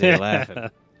too busy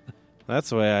laughing. That's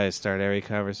the way I start every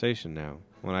conversation now.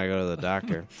 When I go to the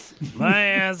doctor, My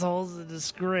asshole's a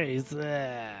disgrace.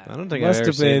 I don't think Must I've ever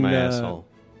have seen been, my asshole.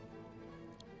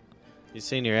 You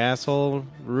seen your asshole,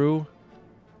 Rue?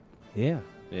 Yeah.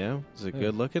 Yeah, is it Yeah.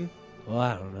 good looking? Well,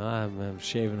 I don't know. I'm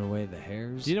shaving away the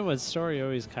hairs. Do you know what story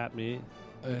always caught me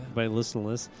by listening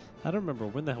to this? I don't remember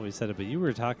when the hell we said it, but you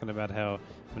were talking about how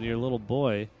when you're a little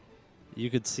boy, you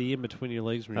could see in between your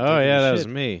legs when you're Oh taking yeah, a that shit. was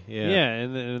me. Yeah,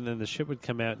 and then the shit would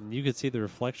come out, and you could see the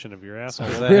reflection of your asshole.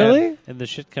 Was that Really? And the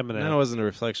shit coming No, it out. wasn't a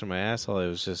reflection of my asshole. It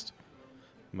was just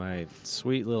my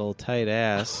sweet little tight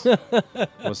ass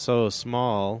was so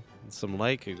small, some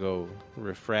light could go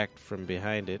refract from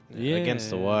behind it against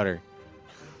the Yeah. water.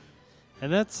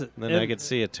 And that's Then and I could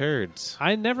see a turds.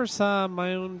 I never saw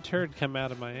my own turd come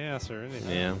out of my ass or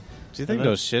anything. Yeah. Do you think And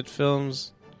those shit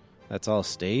films? That's all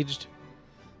staged.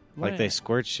 Like Why? they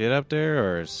squirt shit up there,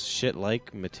 or shit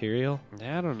like material?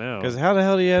 I don't know. Because how the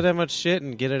hell do you have that much shit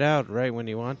and get it out right when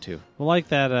you want to? Well, like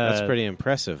that. That's pretty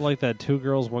impressive. Like that 2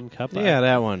 girls 1 cup. Yeah,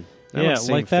 that one. That yeah, one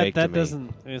seemed like that. fake to That me.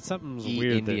 doesn't. Something's Eat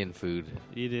weird. Indian food.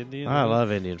 Eat Indian. I food?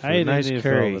 love Indian food. I eat Nice Indian food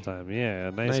curry. all the time. Yeah,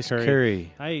 nice, Nice curry.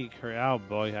 curry. I eat curry. Oh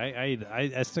boy,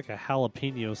 I stick a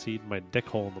jalapeno seed in my dick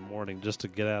hole in the morning just to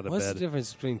get out of What's bed. the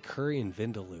difference between curry and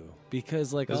vindaloo?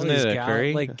 Because like Isn't all these it a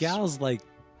curry? like gals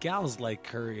like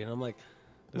curry, and I'm like,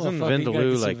 Isn't motherfucker, you gotta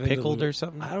vindaloo get some like pickled vindaloo. or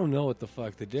something? I don't know what the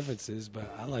fuck the difference is, but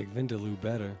I like vindaloo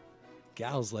better.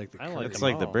 Gals like the I curry. like It's them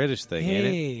like the all. British thing, ain't it?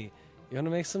 Hey, you want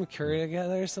to make some curry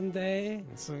together someday?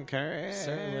 Some curry.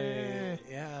 Certainly.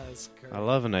 Yeah, it's curry. I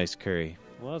love a nice curry.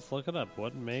 Well, let's look it up.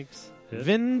 What makes it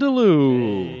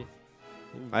Vindaloo.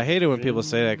 a I hate it when people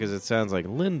say that because it sounds like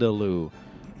Lindaloo,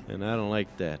 and I don't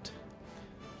like that.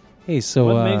 Hey, so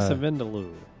What makes a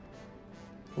vindaloo?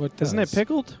 what Isn't it does?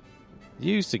 pickled?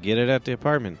 You used to get it at the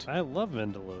apartment. I love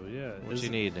vindaloo. Yeah. What you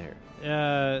need there?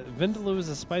 Vindaloo is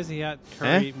a spicy hot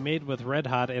curry made with red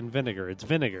hot and vinegar. It's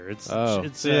vinegar. It's Oh,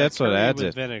 it's see, that's what curry adds with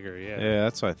it. Vinegar. Yeah. Yeah,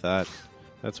 that's what I thought.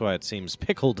 That's why it seems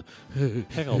pickled.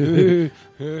 Pickled.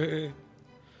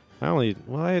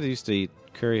 I used to eat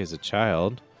curry as a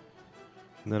child.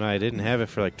 And then I didn't have it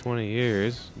for like 20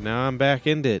 years. Now I'm back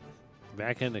into it.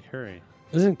 Back into curry.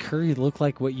 Doesn't curry look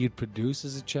like what you'd produce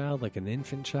as a child, like an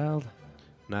infant child?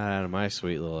 Not out of my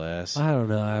sweet little ass. I don't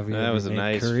know. Have you That ever was a made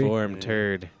nice curry? formed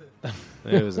turd.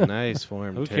 It was a nice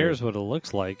formed Who turd. cares what it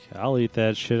looks like? I'll eat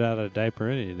that shit out of a diaper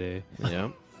any day.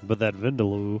 Yep. But that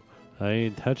vindaloo, I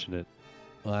ain't touching it.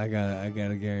 Well, I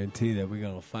gotta guarantee that we're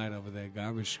gonna fight over that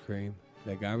garbage cream,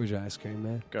 that garbage ice cream,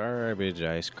 man. Garbage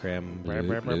ice cream. Well,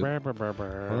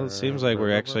 Well, it seems like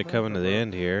we're actually coming to the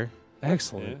end here.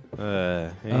 Excellent.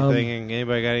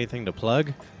 Anybody got anything to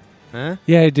plug? Huh?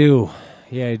 Yeah, I do.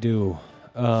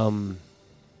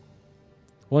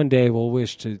 One day we'll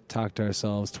wish to talk to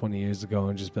ourselves 20 years ago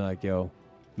and just be like, yo,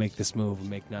 make this move and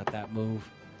make not that move.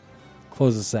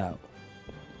 Close us out.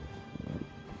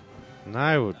 And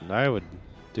I would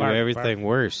do Bark, everything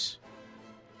worse.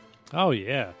 Oh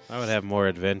yeah, I would have more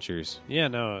adventures. yeah.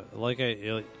 No, like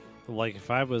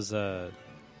if I was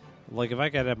like if I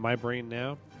could have my brain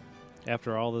now,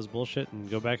 after all this bullshit and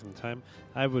go back in time,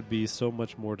 I would be so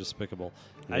much more despicable.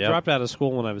 I Yep. dropped out of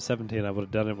school when I was 17. I would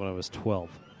have done it when I was 12.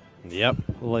 Yep.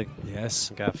 Like,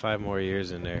 Yes. Got 5 more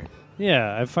years in there.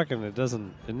 yeah, it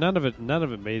doesn't. None of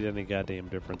it made any goddamn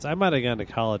difference. I might have gone to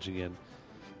college again,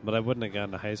 but I wouldn't have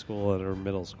gone to high school or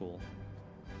middle school.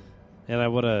 And I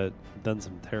would have done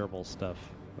some terrible stuff.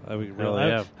 I would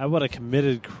yeah. I would have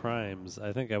committed crimes.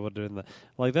 I think I would have done that.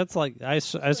 Like that's like I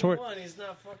swear. He's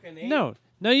not fucking 8. No,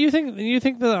 you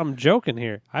think that I'm joking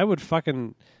here? I would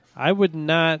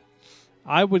not.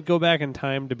 I would go back in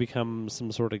time to become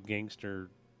some sort of gangster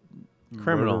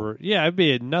Criminal. murderer. Yeah, I'd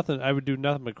be nothing. I would do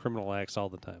nothing but criminal acts all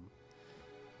the time.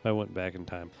 If I went back in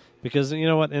time, because you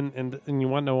know what, and you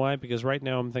want to know why? Because right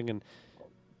now I'm thinking.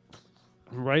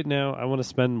 Right now, I want to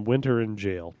spend winter in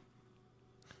jail.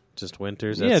 Just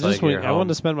winters? Yeah, That's just like your I want home.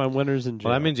 to spend my winters in jail.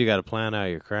 Well, that means you got to plan out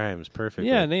your crimes perfectly.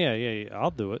 yeah,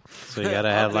 I'll do it. So you got to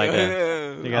have like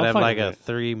a I'll fucking like do a it.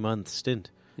 3-month stint.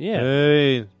 Yeah,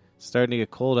 Hey, starting to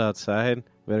get cold outside.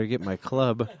 Better get my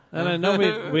club. and I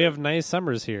know we have nice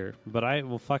summers here, but I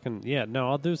will fucking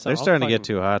I'll do something. They're starting to get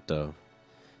too hot though.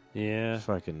 Yeah.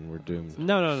 Fucking, we're doomed.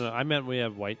 No. I meant we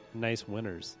have nice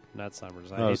winters, not summers.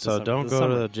 I hate the So summer- don't the go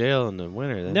summer. to the jail in the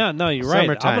winter then. No, you're right. I'm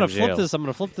Summertime gonna flip jail. this. I'm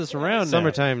gonna flip this around. now.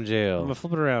 Summertime I'm jail. gonna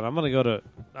flip it around. I'm gonna go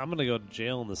to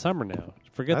jail in the summer now.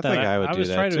 Forget I that. think I would do was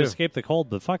that, trying too. to escape the cold,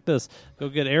 but fuck this. Go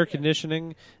get air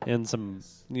conditioning and some,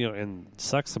 and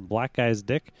suck some black guy's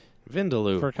dick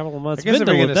Vindaloo. for a couple of months. I guess if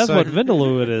you're Vindaloo. gonna That's what suck-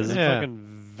 vindaloo it is. Yeah. Fucking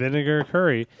vinegar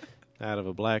curry. Out of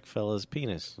a black fella's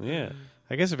penis. Yeah.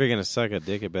 I guess if you're going to suck a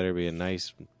dick, it better be a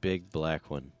nice, big black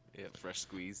one. Yeah, fresh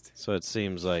squeezed. So it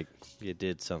seems like you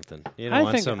did something. You don't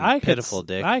want some I pitiful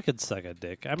dick. I could suck a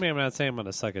dick. I mean, I'm not saying I'm going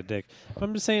to suck a dick. But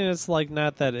I'm just saying it's like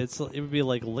not that. It would be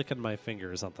like licking my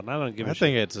finger or something. I don't give a I shit.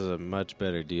 think it's a much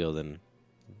better deal than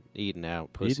eating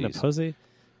out pussies. Eating a pussy?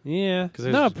 Yeah. 'Cause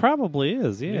No, there's- it probably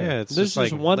is. Yeah. Yeah, it's There's just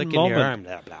like one licking moment. your arm.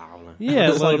 Blah, blah, blah. Yeah,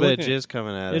 There's it's a little like bit of looking- jizz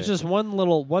coming out It's of it. just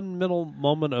one middle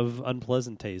moment of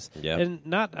unpleasant taste. Yep.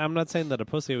 And I'm not saying that a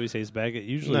pussy always tastes bad. It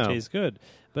usually No. tastes good.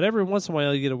 But every once in a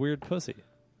while you get a weird pussy.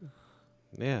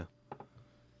 Yeah.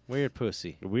 Weird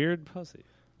pussy. Weird pussy.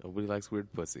 Nobody likes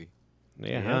weird pussy. Yeah,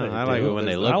 Yeah, huh? they I like do. it when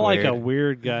they look I like weird. a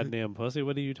weird goddamn pussy.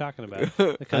 What are you talking about?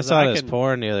 I Because saw this can-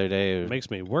 porn the other day. It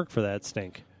makes me work for that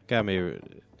stink. Got me.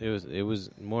 It was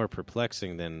more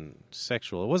perplexing than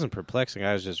sexual. It wasn't perplexing.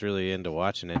 I was just really into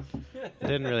watching it. It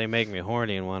didn't really make me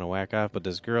horny and want to whack off. But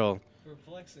this girl,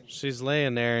 she's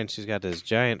laying there and she's got this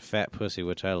giant fat pussy,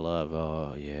 which I love.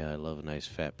 Oh yeah, I love a nice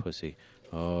fat pussy.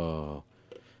 Oh,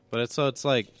 but it's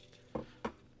like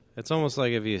It's almost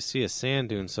like if you see a sand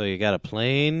dune, so you got a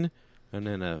plane and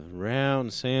then a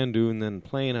round sand dune, then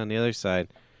plane on the other side,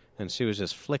 and she was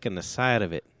just flicking the side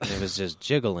of it. And it was just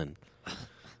jiggling.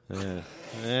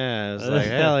 Yeah, it was like,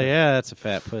 hell yeah, that's a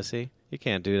fat pussy. You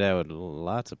can't do that with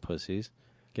lots of pussies.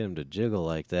 Get them to jiggle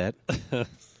like that. It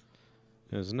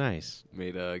was nice.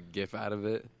 Made a GIF out of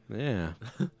it. Yeah.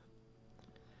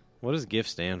 What does GIF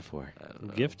stand for? I don't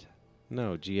know. Gift?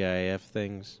 No, GIF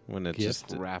things when it's GIF, just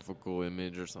graphical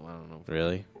image or something. I don't know.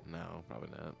 really No, probably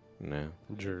not. no.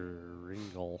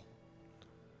 Jeringle.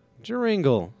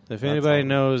 Jeringle. If That's anybody all.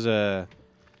 knows,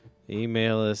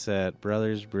 email us at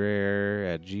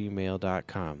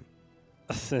brothersbrer@gmail.com.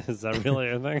 Is that really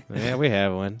a thing? Yeah, we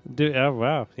have one. Oh,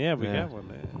 wow. Yeah, we Yeah. got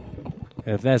one.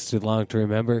 If that's too long to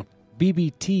remember,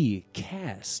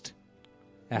 BBTcast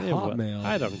at Yeah, but Hotmail.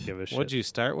 I don't give a shit. What'd you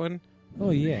start one? Oh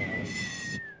yeah.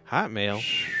 Hotmail.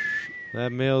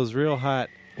 That mail is real hot.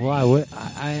 Well,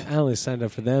 I only signed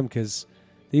up for them because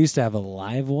they used to have a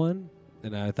live one,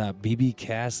 and I thought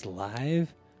BBcast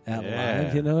live at Yeah.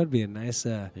 live. You know, it'd be a nice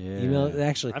email.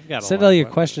 Actually, I've got a send live all your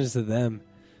one. questions to them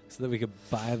so that we could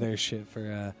buy their shit for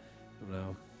I don't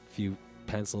know, a few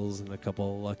pencils and a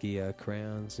couple lucky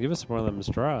crayons. Give us one of them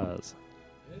straws.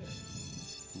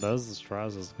 Those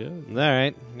straws is good. All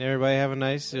right. Everybody have a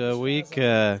nice week.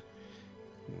 Give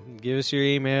us your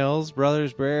emails,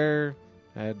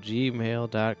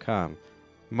 brothersbrer@gmail.com.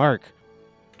 Mark,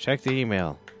 check the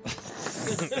email.